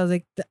watching this, I was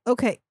like,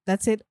 okay,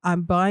 that's it.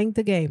 I'm buying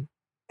the game.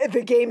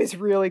 The game is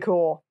really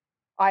cool.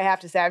 I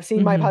have to say, I've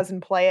seen my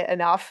husband play it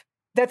enough.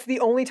 That's the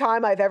only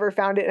time I've ever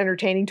found it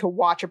entertaining to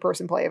watch a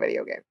person play a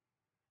video game.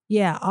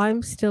 Yeah,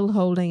 I'm still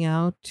holding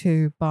out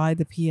to buy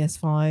the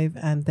PS5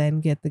 and then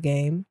get the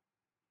game.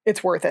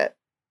 It's worth it.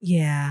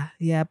 Yeah,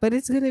 but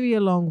it's going to be a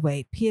long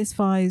wait.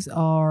 PS5s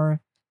are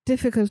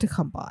difficult to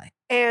come by.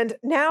 And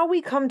now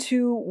we come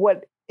to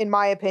what, in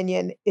my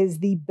opinion, is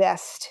the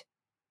best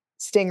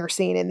Stinger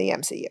scene in the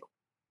MCU.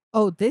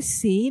 Oh, this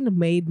scene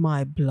made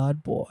my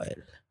blood boil.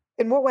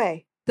 In what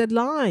way? The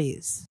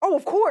lies. Oh,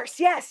 of course.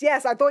 Yes.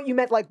 I thought you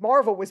meant like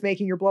Marvel was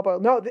making your blood boil.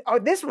 No,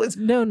 this was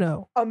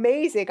no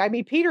amazing. I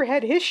mean, Peter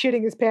had his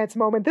shitting his pants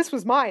moment. This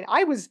was mine.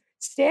 I was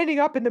standing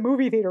up in the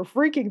movie theater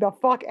freaking the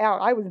fuck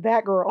out. I was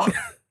that girl.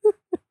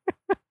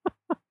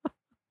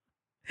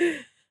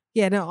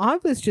 Yeah, no, I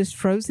was just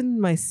frozen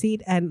in my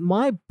seat and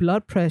my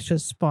blood pressure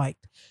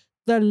spiked.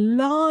 The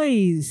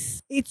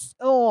lies.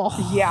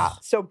 Yeah.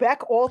 So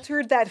Beck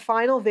altered that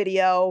final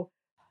video,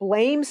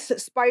 blames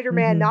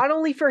Spider-Man not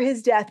only for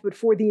his death, but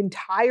for the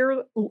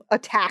entire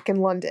attack in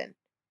London.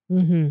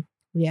 Mm-hmm.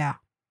 Yeah.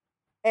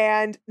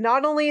 And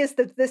not only is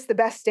this the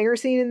best Stinger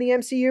scene in the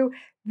MCU,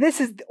 this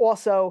is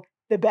also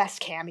the best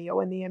cameo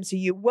in the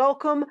MCU.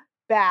 Welcome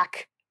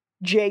back,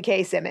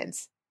 J.K.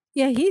 Simmons.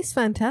 Yeah, he's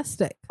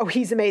fantastic. Oh,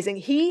 he's amazing.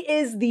 He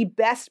is the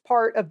best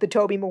part of the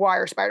Tobey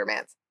Maguire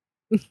Spider-Mans.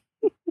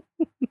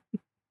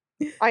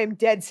 I am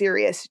dead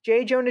serious.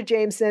 J. Jonah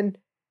Jameson,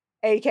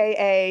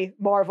 a.k.a.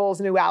 Marvel's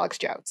new Alex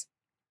Jones.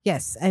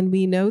 Yes, and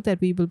we know that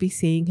we will be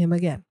seeing him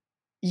again.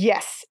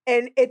 Yes,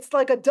 and it's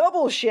like a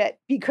double shit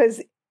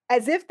because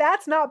as if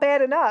that's not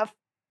bad enough,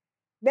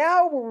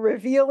 now we're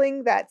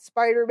revealing that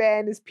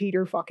Spider-Man is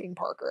Peter fucking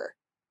Parker.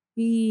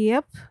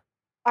 Yep.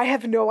 I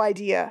have no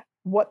idea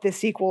what this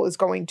sequel is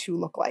going to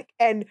look like.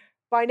 And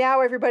by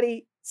now,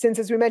 everybody, since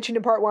as we mentioned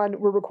in part 1,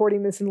 we're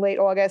recording this in late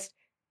August,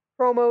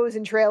 promos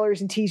and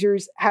trailers and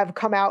teasers have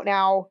come out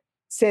now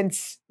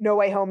since No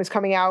Way Home is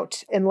coming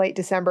out in late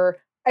December.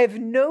 I have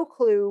no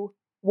clue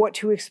what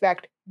to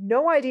expect.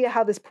 No idea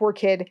how this poor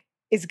kid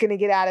is going to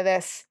get out of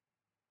this.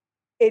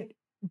 It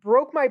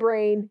broke my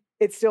brain.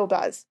 It still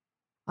does.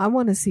 I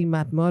want to see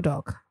Matt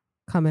Murdock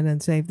come in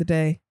and save the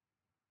day.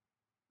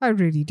 I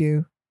really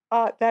do.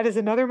 That is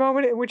another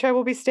moment in which I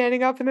will be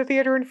standing up in the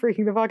theater and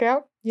freaking the fuck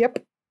out. Yep,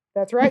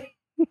 that's right.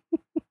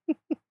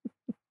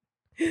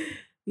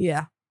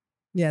 Yeah,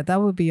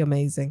 that would be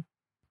amazing.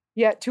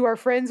 Yeah, to our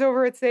friends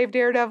over at Save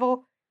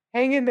Daredevil,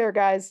 hang in there,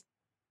 guys.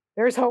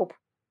 There's hope.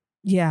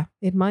 Yeah,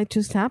 it might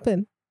just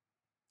happen.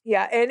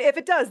 Yeah, and if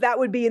it does, that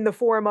would be in the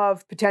form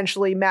of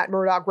potentially Matt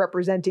Murdock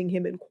representing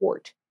him in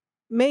court.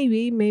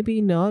 Maybe, maybe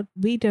not.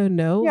 We don't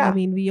know. Yeah. I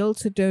mean, we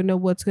also don't know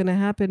what's going to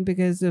happen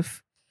because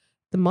of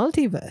the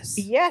multiverse.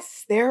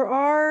 Yes, there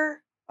are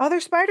other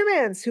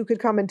Spider-Mans who could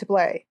come into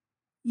play.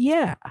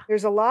 Yeah.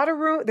 There's a lot of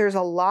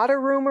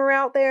rumor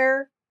out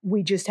there.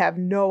 We just have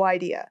no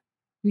idea.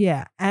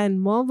 Yeah,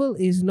 and Marvel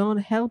is not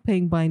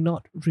helping by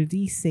not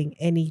releasing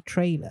any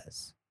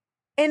trailers.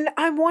 And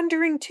I'm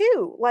wondering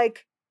too,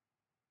 like,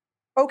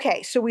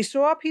 okay, so we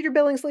saw Peter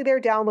Billingsley there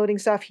downloading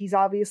stuff. He's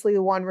obviously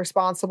the one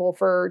responsible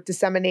for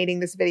disseminating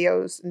these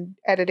videos and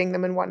editing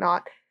them and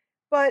whatnot.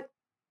 But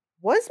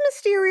was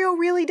Mysterio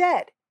really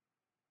dead?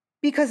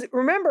 Because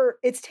remember,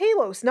 it's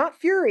Talos, not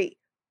Fury.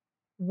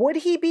 Would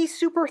he be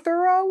super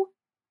thorough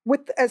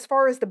with as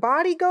far as the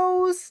body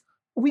goes?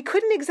 We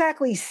couldn't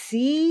exactly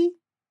see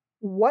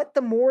what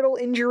the mortal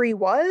injury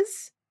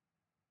was.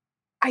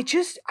 I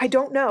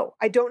don't know.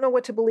 I don't know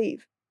what to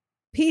believe.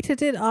 Peter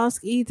did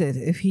ask Edith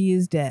if he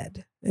is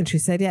dead, and she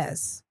said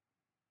yes.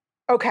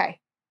 Okay.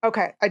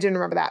 I didn't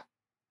remember that.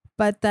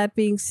 But that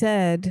being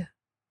said,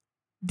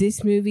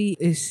 this movie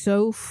is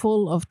so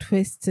full of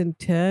twists and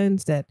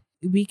turns that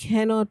we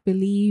cannot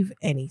believe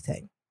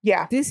anything.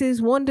 Yeah. This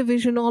is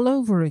WandaVision all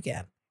over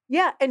again.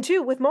 Yeah, and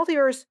two, with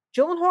multiverse,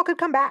 Gyllenhaal could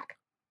come back.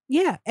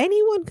 Yeah,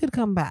 anyone could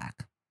come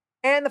back.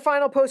 And the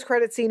final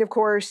post-credit scene, of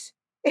course,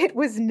 it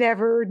was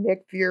never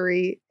Nick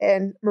Fury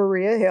and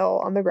Maria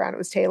Hill on the ground. It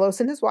was Talos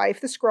and his wife,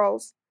 the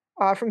Skrulls,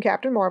 from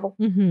Captain Marvel.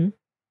 Mm-hmm.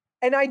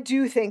 And I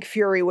do think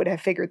Fury would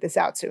have figured this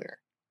out sooner.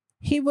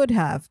 He would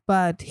have,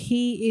 but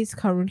he is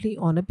currently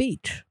on a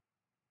beach.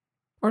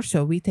 Or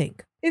so we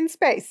think. In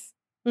space.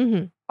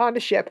 Mm-hmm. On a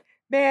ship.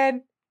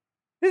 Man,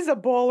 this is a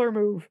baller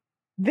move.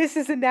 This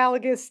is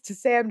analogous to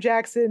Sam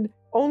Jackson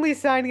only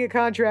signing a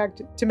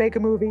contract to make a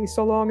movie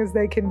so long as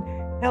they can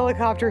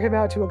helicopter him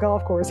out to a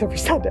golf course every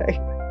Sunday.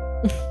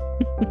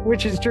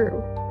 Which is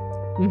true.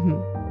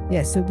 Mm-hmm.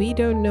 Yeah, so we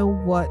don't know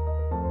what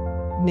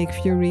Nick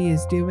Fury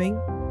is doing.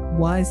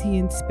 Why is he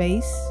in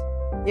space?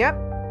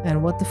 Yep.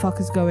 And what the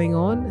fuck is going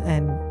on?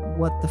 And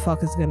what the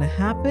fuck is going to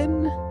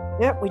happen?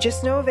 Yep, we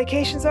just know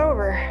vacation's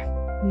over.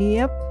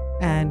 Yep.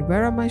 And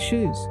where are my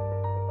shoes?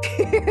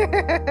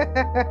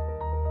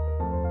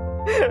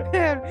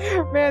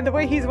 Man, the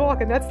way he's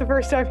walking, that's the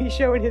first time he's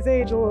showing his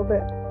age a little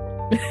bit.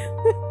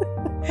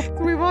 So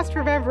we must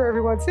remember,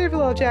 everyone,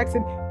 Samuel L.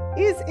 Jackson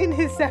is in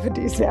his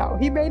 70s now.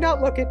 He may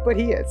not look it, but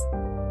he is.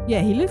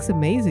 Yeah, he looks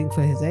amazing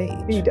for his age.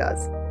 He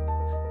does.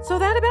 So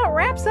that about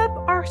wraps up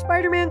our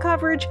Spider-Man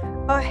coverage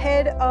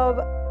ahead of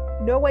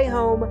No Way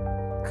Home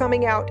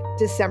coming out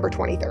December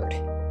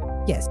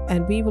 23rd. Yes,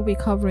 and we will be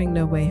covering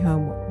No Way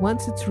Home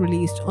once it's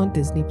released on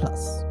Disney+.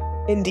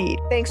 Indeed.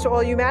 Thanks to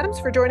all you madams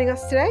for joining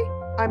us today.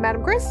 I'm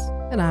Madam Chris.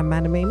 And I'm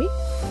Madam Amy.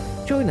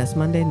 Join us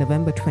Monday,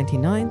 November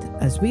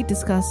 29th as we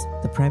discuss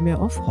the premiere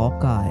of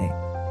Hawkeye.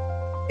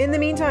 In the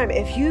meantime,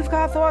 if you've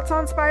got thoughts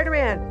on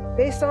Spider-Man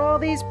based on all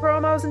these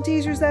promos and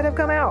teasers that have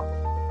come out,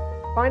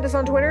 find us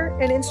on Twitter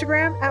and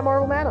Instagram at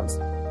Marvel Madams.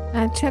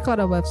 And check out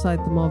our website,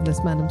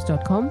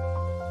 themarvelousmadams.com,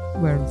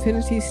 where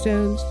Infinity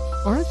Stones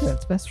are a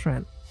girl's best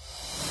friend.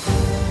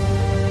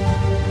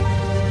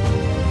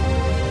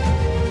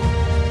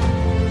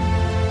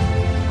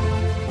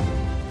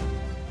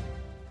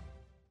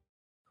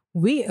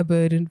 We are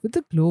burdened with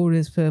the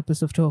glorious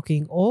purpose of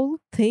talking all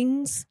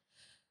things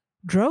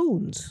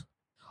drones,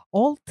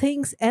 all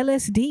things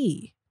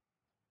LSD.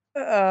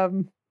 Yeah,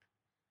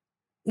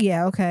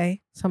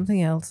 okay.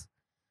 Something else.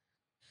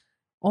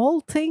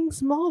 All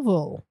things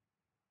Marvel.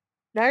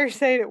 Now you're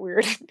saying it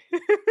weird.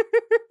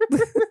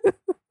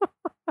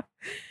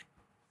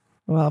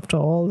 Well, after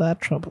all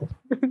that trouble.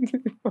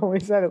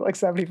 Only said it like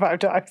 75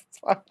 times. It's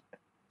fine.